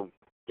saying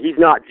he's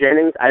not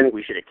Jennings. I think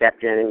we should have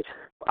kept Jennings.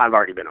 I've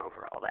already been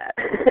over all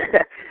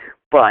that.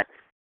 But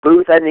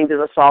Booth, I think, is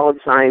a solid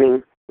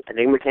signing. I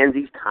think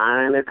McKenzie's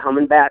kind of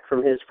coming back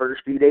from his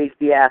first few days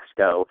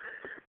fiasco.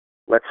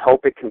 Let's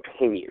hope it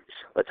continues.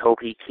 Let's hope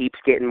he keeps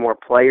getting more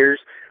players.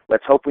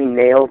 Let's hope we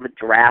nail the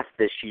draft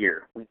this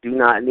year. We do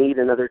not need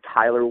another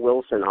Tyler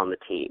Wilson on the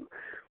team.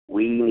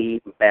 We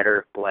need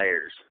better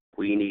players.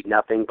 We need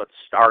nothing but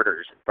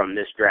starters from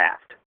this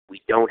draft.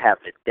 We don't have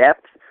the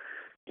depth.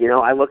 You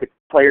know, I look at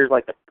players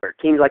or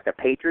teams like the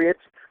Patriots.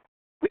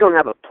 We don't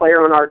have a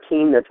player on our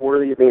team that's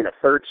worthy of being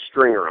a third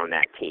stringer on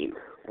that team.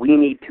 We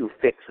need to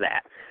fix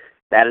that.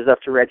 That is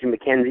up to Reggie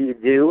McKenzie to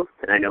do,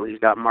 and I know he's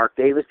got Mark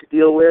Davis to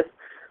deal with,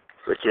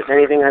 which, if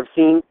anything I've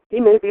seen, he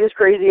may be as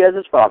crazy as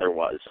his father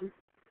was.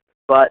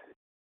 But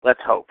let's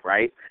hope,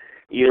 right?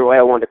 Either way,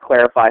 I wanted to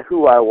clarify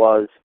who I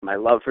was, my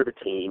love for the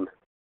team,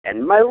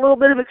 and my little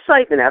bit of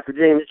excitement after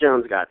James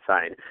Jones got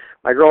signed.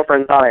 My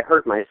girlfriend thought I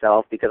hurt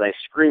myself because I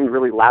screamed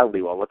really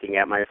loudly while looking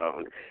at my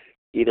phone.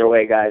 Either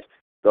way, guys,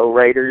 go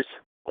Raiders.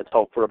 Let's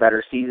hope for a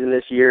better season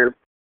this year.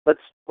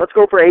 Let's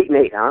go for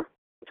 8-8, huh?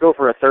 Let's go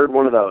for a third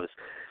one of those.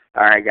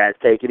 All right, guys,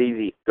 take it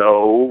easy.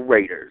 Go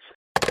Raiders.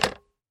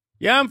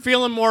 Yeah, I'm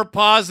feeling more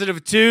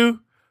positive, too.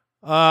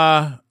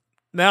 Now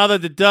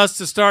that the dust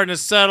is starting to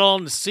settle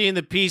and seeing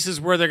the pieces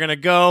where they're going to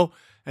go,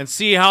 and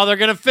see how they're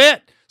going to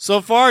fit.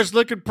 So far, it's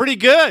looking pretty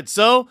good.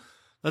 So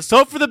let's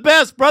hope for the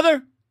best,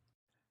 brother.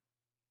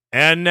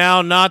 And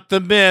now, not the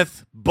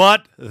myth,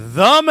 but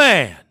the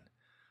man.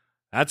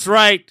 That's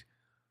right.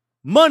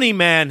 Money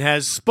Man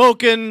has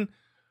spoken.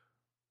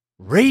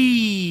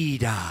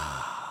 Raider.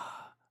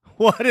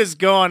 What is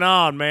going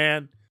on,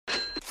 man?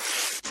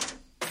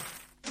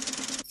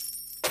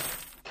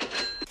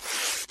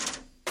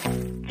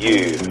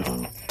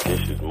 Yeah,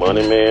 this is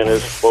Money Man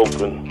has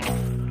spoken.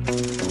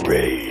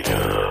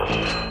 Raider.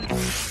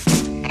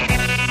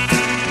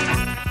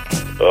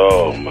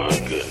 Oh my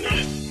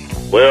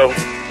goodness. Well,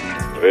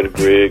 Raider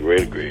Greg.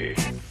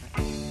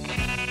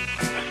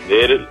 I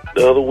said it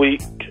the other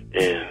week,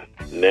 and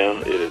now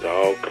it has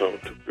all come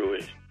to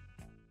fruition.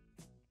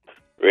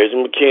 Reggie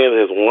McKenzie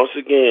has once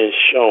again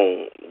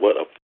shown what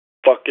a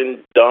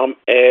fucking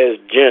dumb-ass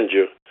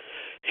ginger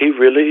he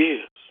really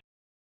is.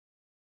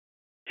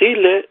 He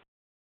let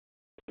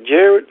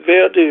Jared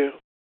Valdir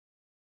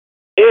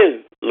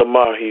and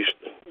Lamar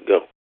Houston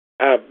go.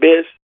 Our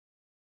best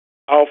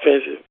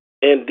offensive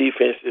and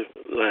defensive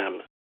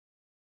lineman.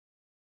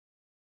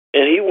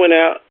 And he went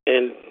out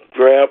and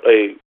grabbed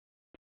a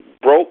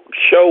broke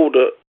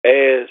shoulder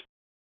ass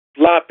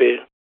floppy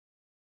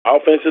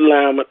offensive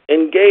lineman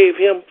and gave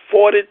him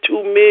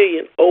 $42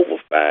 million over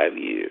 5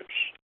 years.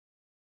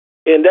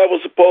 And that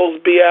was supposed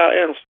to be our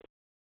answer.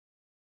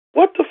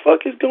 What the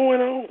fuck is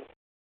going on?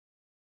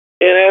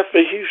 And as for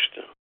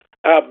Houston,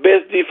 our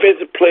best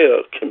defensive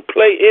player can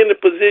play any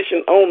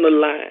position on the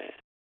line.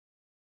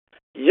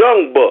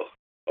 Young buck,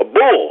 a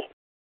bull,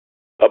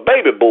 a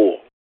baby bull.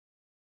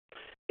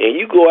 And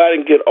you go out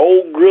and get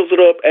old grizzled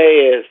up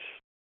ass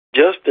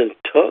Justin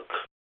Tuck,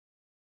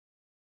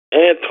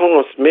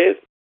 Anton Smith,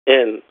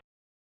 and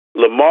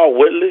Lamar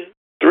Whitley,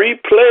 3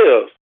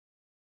 players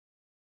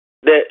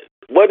that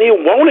wasn't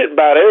even wanted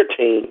by their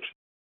teams,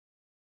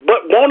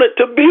 but wanted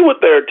to be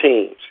with their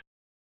teams.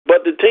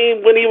 But the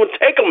team wouldn't even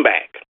take them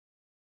back.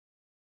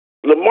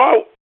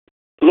 Lamar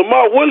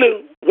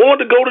Whitley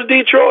wanted to go to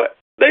Detroit.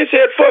 They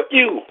said, fuck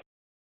you.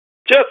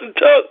 Justin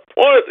Tuck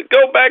wanted to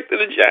go back to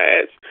the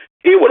Giants.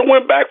 He would have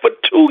went back for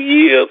 2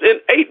 years and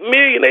 $8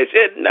 million. They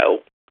said,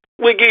 no,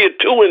 we'll give you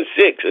 2 and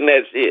 6, and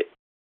that's it.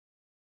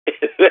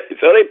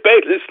 So they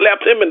basically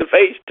slapped him in the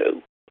face,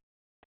 too.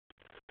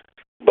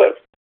 But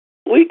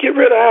we get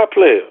rid of our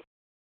players.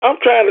 I'm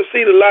trying to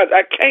see the logic.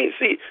 I can't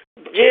see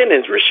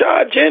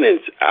Rashad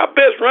Jennings, our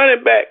best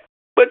running back.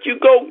 But you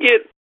go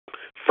get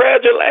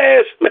fragile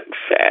ass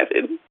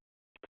McFadden.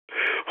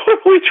 What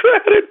are we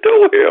trying to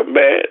do here,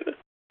 man?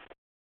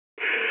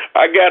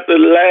 I got to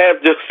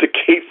laugh just to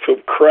keep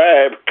from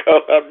crying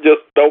because I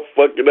just don't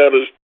fucking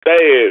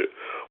understand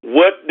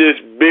what this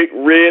big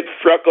red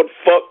freckled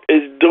fuck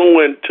is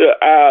doing to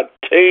our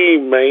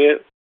team, man.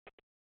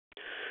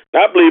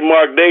 I believe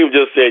Mark Davis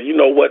just said, you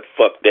know what,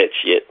 fuck that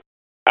shit.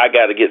 I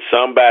got to get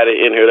somebody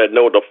in here that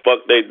know what the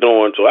fuck they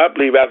doing. So I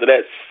believe after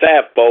that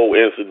Sappho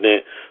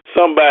incident,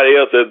 somebody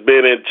else has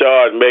been in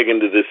charge making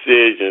the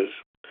decisions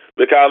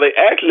because they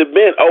actually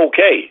been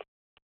okay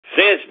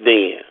since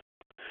then.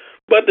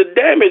 But the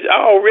damage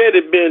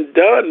already been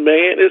done,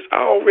 man. It's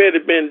already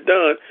been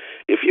done.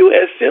 If you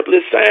had simply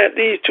signed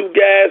these 2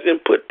 guys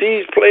and put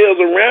these players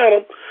around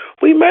them,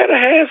 we might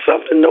have had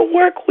something to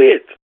work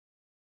with.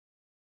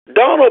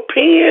 Donald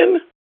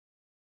Penn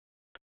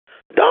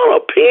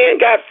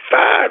got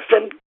fired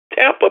from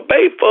Tampa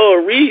Bay for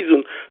a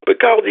reason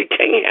because he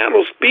can't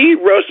handle speed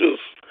rushers.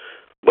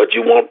 But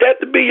you want that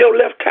to be your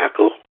left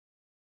tackle?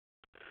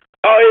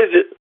 Or is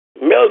it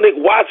Melnick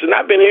Watson?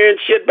 I've been hearing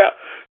shit about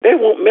they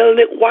want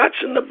Melnick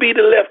Watson to be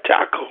the left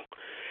tackle.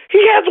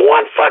 He has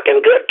one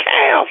fucking good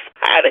calf.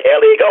 How the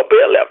hell he gonna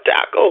be a left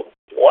tackle?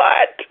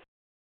 What?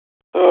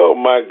 Oh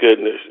my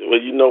goodness. Well,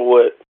 you know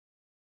what?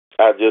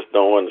 I just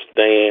don't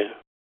understand.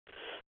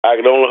 I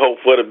can only hope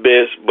for the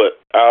best, but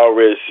I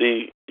already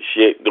see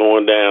shit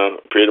going down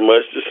pretty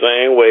much the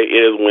same way it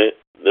has went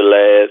the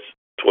last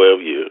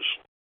 12 years.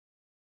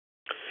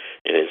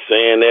 And in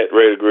saying that,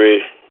 Ray Gray,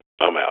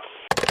 I'm out.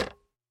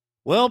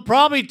 Well,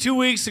 probably 2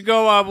 weeks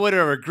ago I would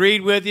have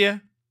agreed with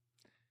you.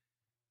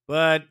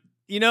 But,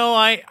 you know,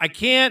 I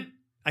can't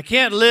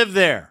live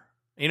there.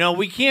 You know,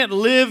 we can't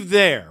live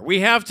there. We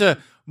have to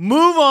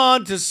move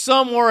on to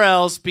somewhere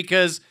else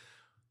because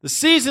the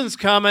season's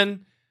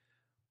coming.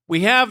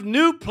 We have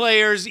new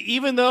players,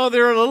 even though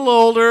they're a little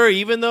older,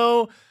 even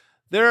though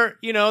they're,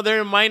 you know,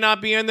 they might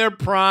not be in their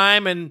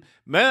prime, and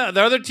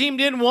the other team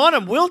didn't want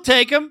them. We'll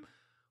take them.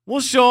 We'll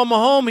show them a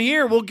home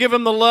here. We'll give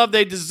them the love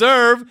they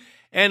deserve,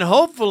 and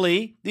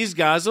hopefully these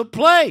guys will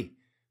play.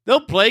 They'll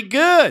play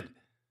good.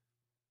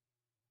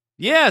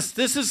 Yes,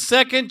 this is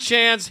second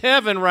chance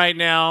heaven right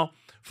now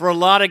for a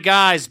lot of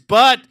guys,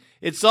 but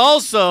it's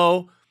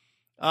also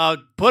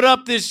put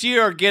up this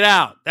year or get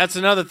out. That's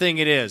another thing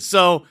it is.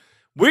 So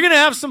we're going to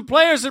have some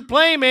players that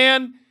play,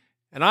 man,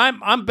 and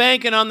I'm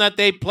banking on that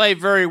they play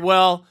very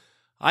well.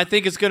 I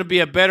think it's going to be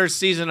a better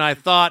season than I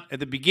thought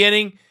at the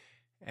beginning,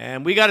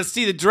 and we got to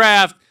see the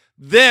draft.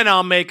 Then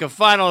I'll make a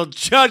final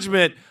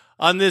judgment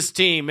on this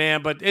team,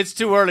 man, but it's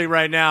too early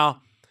right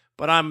now.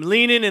 but I'm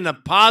leaning in a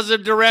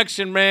positive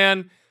direction,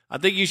 man. I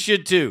think you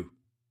should too.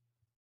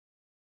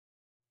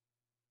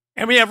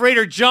 And we have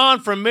Raider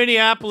John from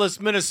Minneapolis,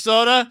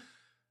 Minnesota.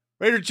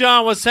 Raider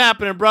John, what's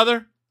happening,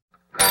 brother?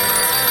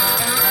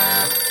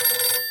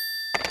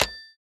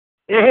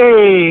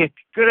 Hey,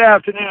 good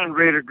afternoon,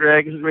 Raider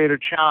Greg. This is Raider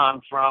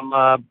John from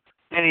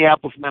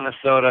Minneapolis,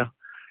 Minnesota.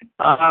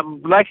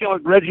 Liking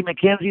what Reggie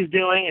McKenzie's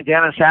doing and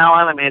Dennis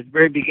Allen. I mean, at the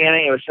very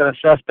beginning, it was a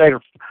suspect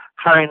of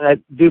hiring that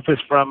doofus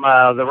from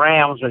the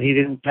Rams, but he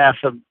didn't pass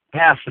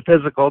the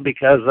physical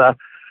because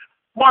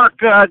Mark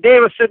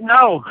Davis said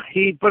no.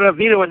 He put a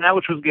veto in that,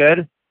 which was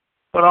good.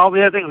 But all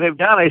the other things they've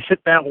done, they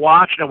sit back and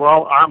watch, and we're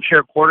all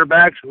armchair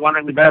quarterbacks,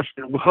 wondering the best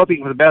and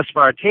hoping for the best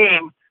for our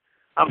team.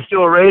 I'm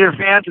still a Raider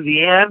fan to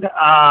the end.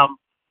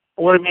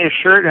 Ordered me a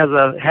shirt, has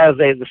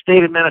the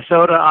state of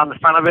Minnesota on the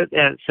front of it,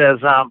 and it says,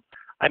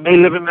 I may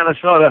live in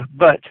Minnesota,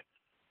 but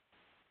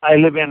I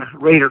live in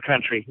Raider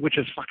country, which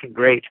is fucking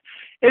great.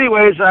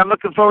 Anyways, I'm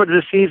looking forward to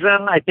the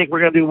season. I think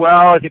we're going to do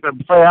well. I think we're a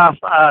playoff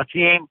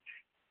team.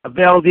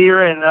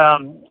 Valdir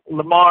and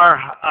Lamar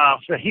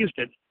for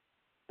Houston.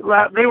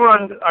 They were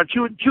on our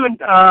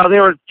they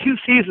were 2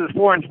 seasons,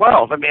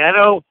 4-12. I mean, I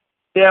know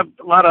they have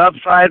a lot of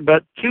upside,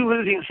 but 2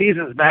 losing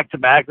seasons back to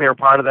back, they were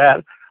part of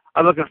that.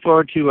 I'm looking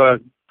forward to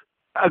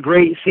a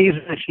great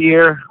season this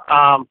year.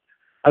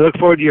 I look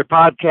forward to your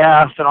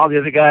podcast and all the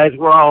other guys.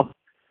 We're all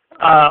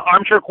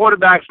armchair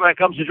quarterbacks when it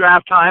comes to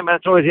draft time, and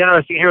it's always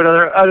interesting to hear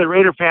what other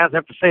Raider fans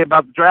have to say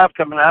about the draft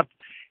coming up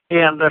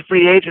and the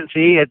free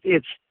agency.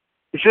 It's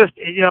just,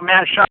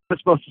 Matt Schaub is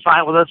supposed to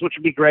sign with us, which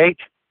would be great.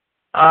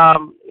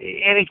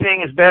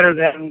 Anything is better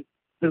than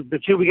the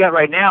 2 we got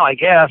right now, I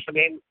guess. I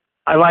mean,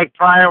 I like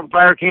Pryor. When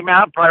Pryor came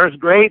out, Pryor's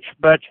great,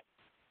 but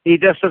he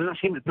just doesn't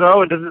seem to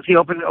throw and doesn't see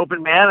open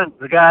man. And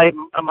the guy,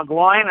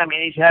 McGloin, I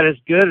mean, he's had his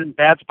good and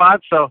bad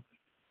spots. So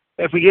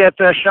if we get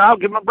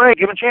Schaub, give him a break,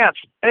 give him a chance.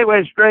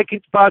 Anyways, great,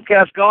 keep the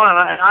podcast going.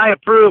 And I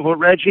approve what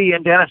Reggie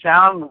and Dennis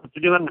Allen are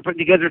doing, putting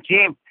together a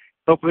team.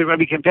 Hopefully we're going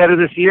to be competitive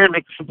this year and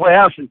make some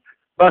playoffs and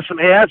bust some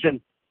heads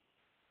and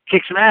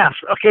kick some ass.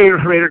 Okay,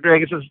 Raider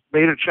Greg, this is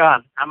Raider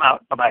Sean. I'm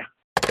out. Bye-bye.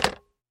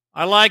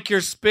 I like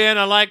your spin.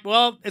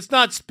 Well, it's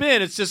not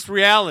spin, it's just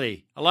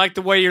reality. I like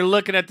the way you're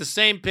looking at the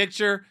same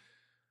picture.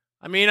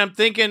 I mean, I'm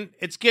thinking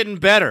it's getting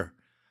better.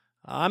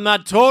 I'm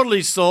not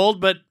totally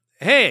sold, but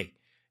hey,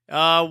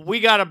 we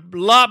got a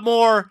lot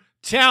more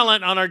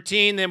talent on our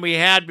team than we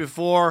had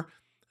before.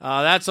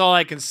 That's all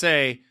I can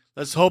say.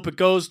 Let's hope it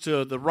goes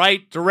to the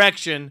right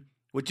direction,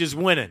 which is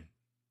winning.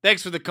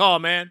 Thanks for the call,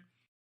 man.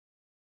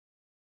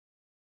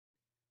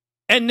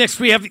 And next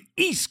we have the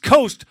East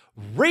Coast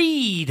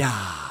Raider.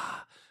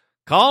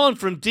 Calling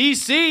from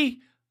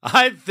D.C.,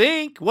 I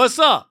think. What's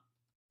up?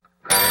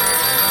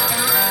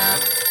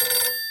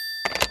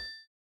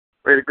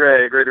 Raider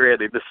Greg, Raider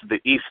Andy, this is the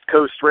East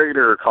Coast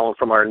Raider calling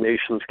from our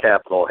nation's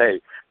capital.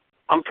 Hey,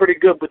 I'm pretty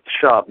good with the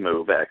Schaub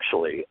move,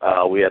 actually.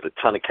 We had a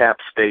ton of cap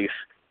space,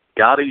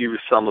 got to use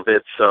some of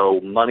it, so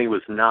money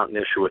was not an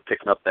issue with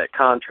picking up that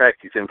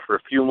contract. He's in for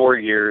a few more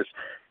years.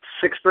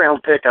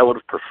 6th-round pick, I would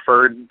have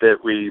preferred that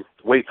we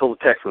wait till the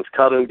Texans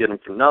cut him, get him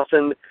for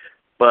nothing.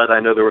 But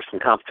I know there was some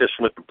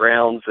competition with the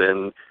Browns,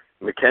 and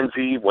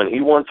McKenzie, when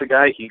he wants a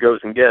guy, he goes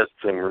and gets.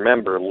 And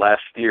remember,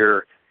 last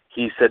year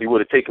he said he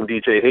would have taken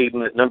DJ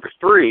Hayden at number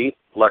 3.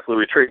 Luckily,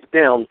 we traded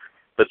down.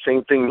 But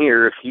same thing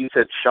here. If he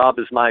said Schaub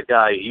is my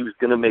guy, he was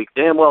going to make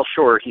damn well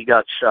sure he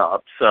got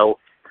Schaub. So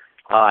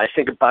I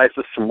think it buys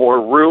us some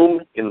more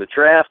room in the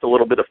draft, a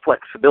little bit of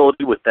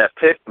flexibility with that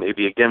pick.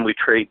 Maybe, again, we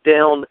trade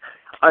down.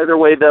 Either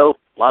way, though,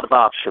 a lot of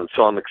options.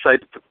 So I'm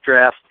excited for the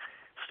draft.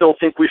 Still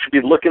think we should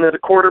be looking at a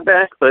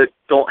quarterback, but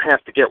don't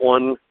have to get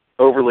one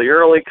overly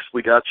early because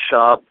we got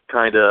Schaub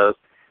kind of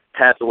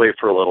tapped away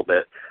for a little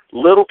bit.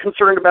 Little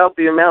concerned about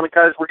the amount of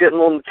guys we're getting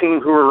on the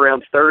team who are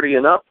around 30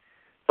 and up,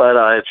 but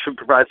it should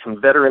provide some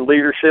veteran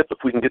leadership. If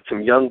we can get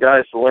some young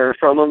guys to learn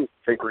from them,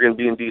 I think we're going to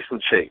be in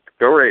decent shape.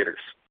 Go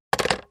Raiders.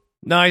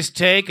 Nice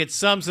take. It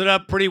sums it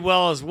up pretty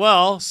well as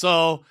well.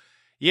 So,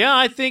 yeah,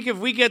 I think if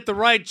we get the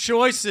right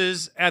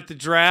choices at the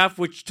draft,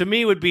 which to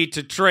me would be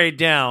to trade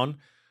down,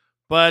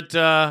 but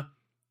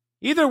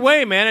either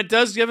way, man, it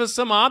does give us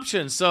some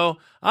options. So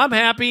I'm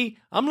happy.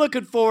 I'm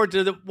looking forward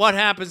to what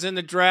happens in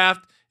the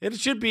draft. It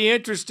should be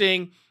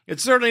interesting.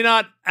 It's certainly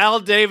not Al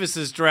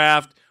Davis's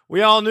draft.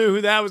 We all knew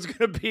who that was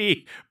going to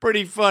be.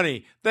 Pretty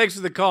funny. Thanks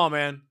for the call,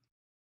 man.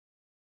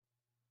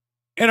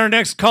 And our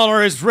next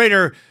caller is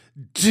Raider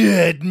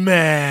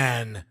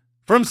Deadman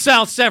from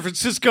South San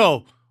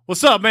Francisco.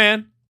 What's up,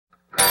 man?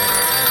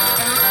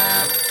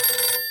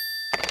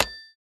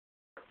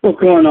 What's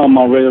going on,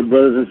 my Raider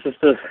brothers and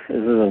sisters? This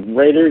is a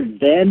Raider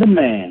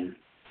Deadman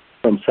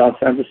from South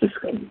San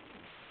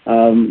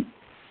Francisco.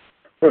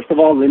 First of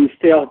all, let me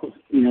start,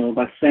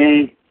 by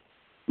saying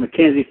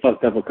McKenzie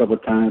fucked up a couple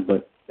of times,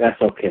 but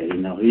that's okay.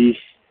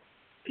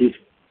 He's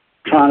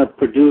trying to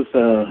produce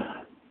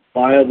a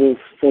viable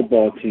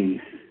football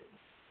team.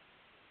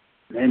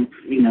 And,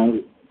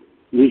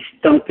 we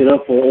stumped it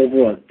up for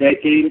over a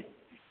decade.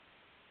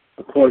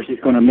 Of course, he's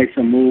going to make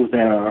some moves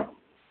that are,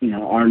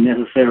 aren't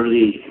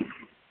necessarily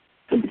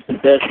the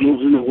best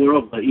moves in the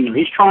world, but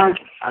he's trying.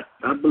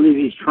 I believe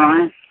he's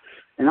trying,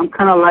 and I'm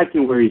kind of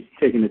liking where he's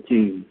taking the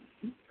team.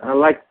 I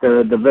like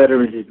the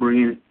veterans he's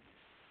bringing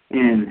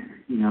in.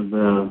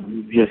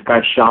 We just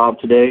got Schaub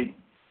today.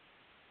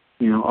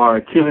 Our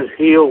Achilles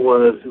heel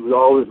was we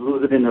always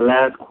lose it in the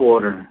last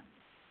quarter.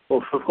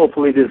 Well,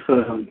 hopefully this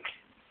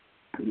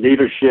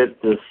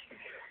leadership, this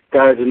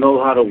guys who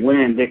know how to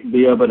win, they can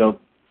be able to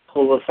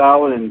pull us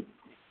out and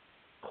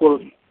pull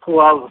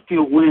out a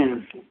few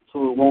wins so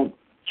we won't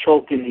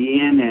choke in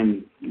the end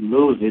and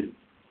lose it.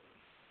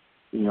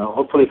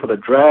 Hopefully for the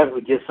draft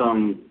we get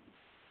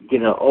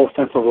an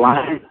offensive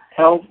line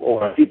help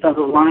or a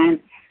defensive line.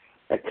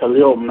 That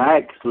Khalil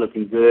Mack is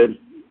looking good.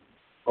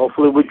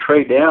 Hopefully we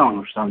trade down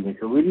or something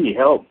because we need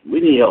help. We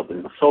need help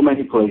in so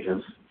many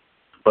places.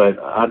 But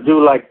I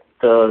do like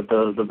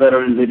the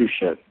veteran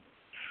leadership.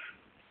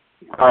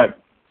 All right,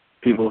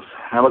 people,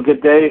 have a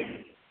good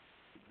day.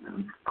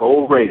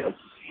 Go Raiders.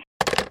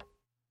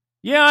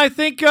 Yeah, I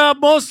think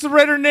most of the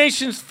Raider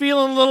Nation's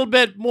feeling a little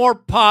bit more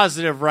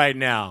positive right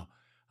now.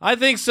 I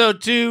think so,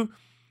 too.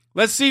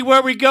 Let's see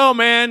where we go,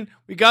 man.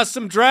 We got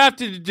some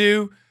drafting to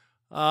do.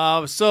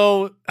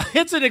 So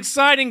it's an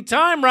exciting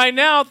time right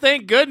now.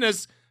 Thank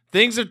goodness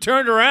things have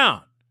turned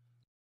around.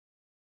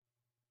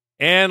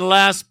 And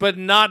last but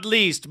not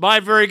least, my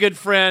very good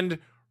friend,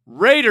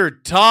 Raider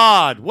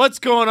Todd. What's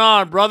going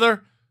on,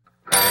 brother?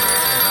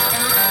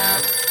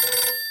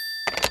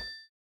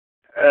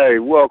 Hey,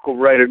 welcome,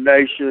 Raider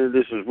Nation.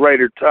 This is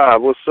Raider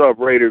Todd. What's up,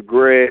 Raider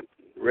Greg,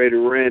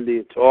 Raider Randy,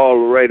 and to all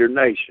the Raider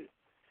Nation?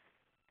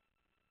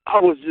 I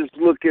was just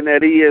looking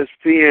at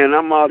ESPN.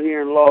 I'm out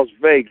here in Las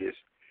Vegas.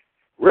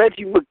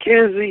 Reggie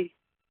McKenzie,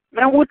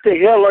 man, what the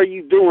hell are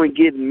you doing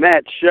getting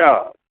Matt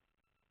Schaub?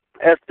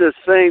 That's the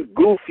same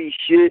goofy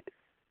shit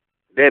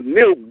that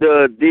Milk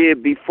Dud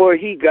did before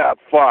he got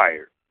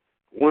fired.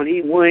 When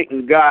he went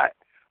and got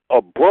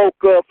a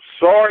broke-up,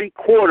 sorry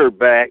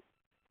quarterback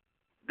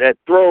that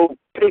throw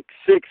pick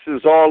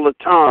sixes all the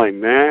time,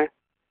 man.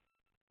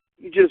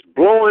 You just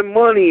blowing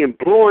money and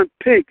blowing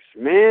picks,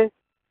 man.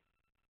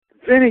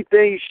 If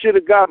anything, you should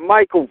have got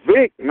Michael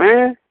Vick,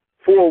 man,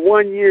 for a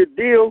one-year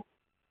deal.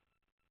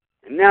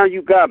 And now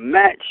you got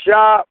Matt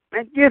Schaub.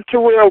 Man, give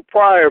Terrell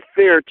Pryor a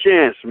fair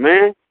chance,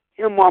 man.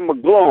 Him on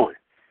McGloin.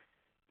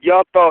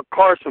 Y'all thought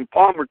Carson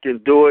Palmer can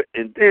do it,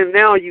 and then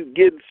now you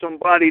getting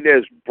somebody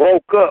that's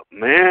broke up,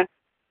 man.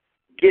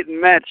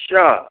 Getting Matt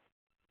Schaub.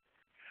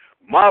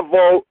 My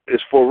vote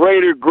is for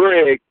Raider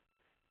Greg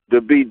to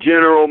be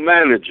general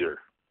manager.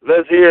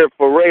 Let's hear it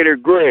for Raider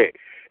Greg.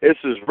 This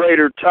is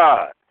Raider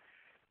Todd.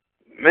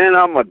 Man,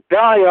 I'm a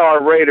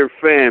diehard Raider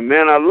fan,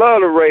 man. I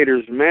love the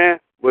Raiders, man.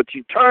 But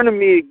you turning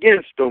me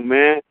against them,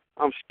 man.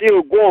 I'm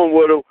still going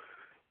with them.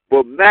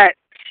 But Matt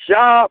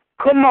Schaub,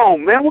 come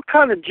on, man. What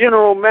kind of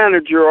general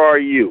manager are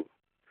you?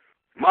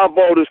 My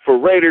vote is for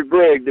Raider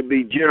Greg to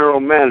be general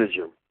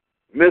manager.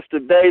 Mr.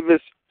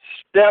 Davis,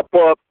 step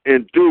up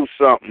and do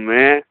something,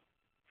 man.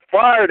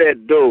 Fire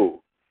that dude.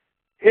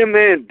 Him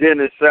and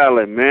Dennis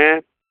Allen,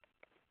 man.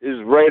 This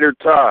is Raider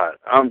Todd.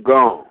 I'm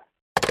gone.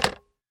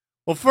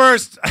 Well,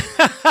 first,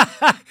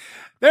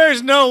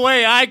 there's no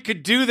way I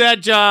could do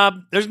that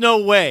job. There's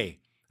no way.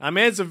 I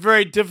mean, it's a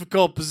very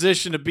difficult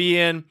position to be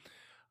in.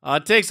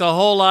 It takes a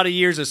whole lot of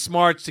years of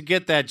smarts to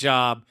get that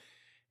job.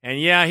 And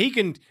yeah, he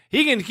can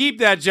keep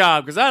that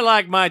job because I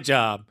like my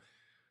job.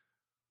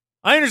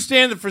 I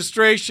understand the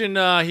frustration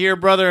here,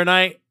 brother, and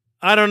I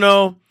don't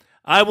know.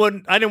 I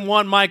didn't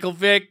want Michael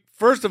Vick,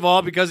 first of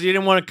all, because he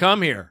didn't want to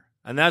come here.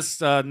 And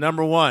that's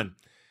number one.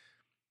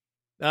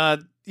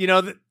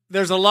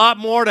 There's a lot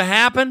more to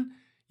happen.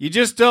 You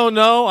just don't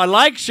know. I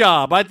like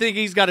Schaub. I think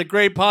he's got a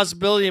great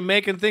possibility of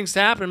making things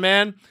happen,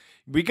 man.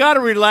 We got to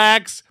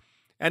relax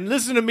and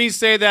listen to me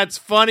say that's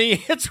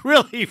funny. It's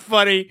really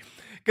funny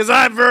because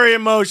I'm a very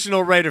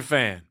emotional Raider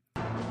fan.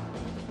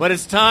 But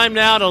it's time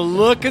now to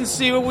look and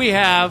see what we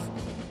have,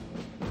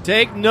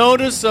 take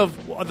notice of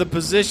the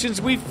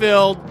positions we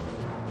filled,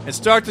 and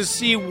start to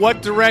see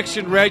what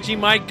direction Reggie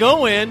might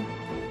go in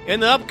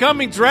the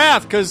upcoming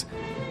draft because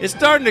it's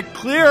starting to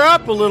clear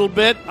up a little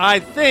bit, I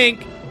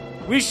think.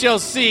 We shall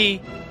see.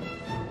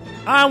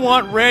 I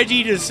want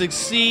Reggie to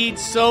succeed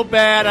so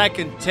bad I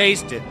can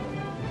taste it.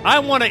 I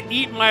want to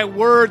eat my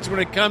words when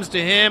it comes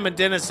to him and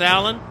Dennis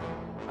Allen.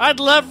 I'd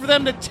love for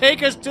them to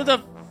take us to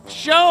the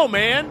show,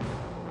 man.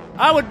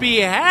 I would be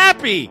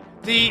happy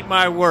to eat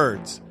my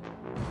words.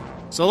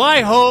 So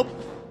I hope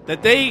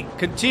that they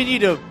continue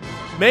to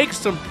make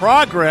some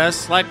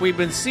progress like we've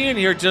been seeing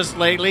here just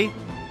lately,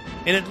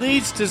 and it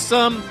leads to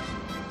some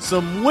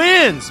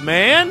wins,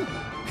 man,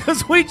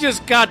 because we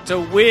just got to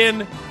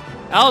win.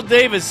 Al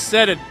Davis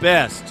said it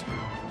best.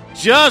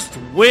 Just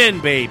win,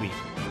 baby.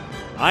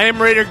 I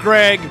am Raider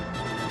Greg,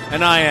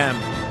 and I am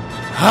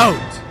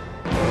out.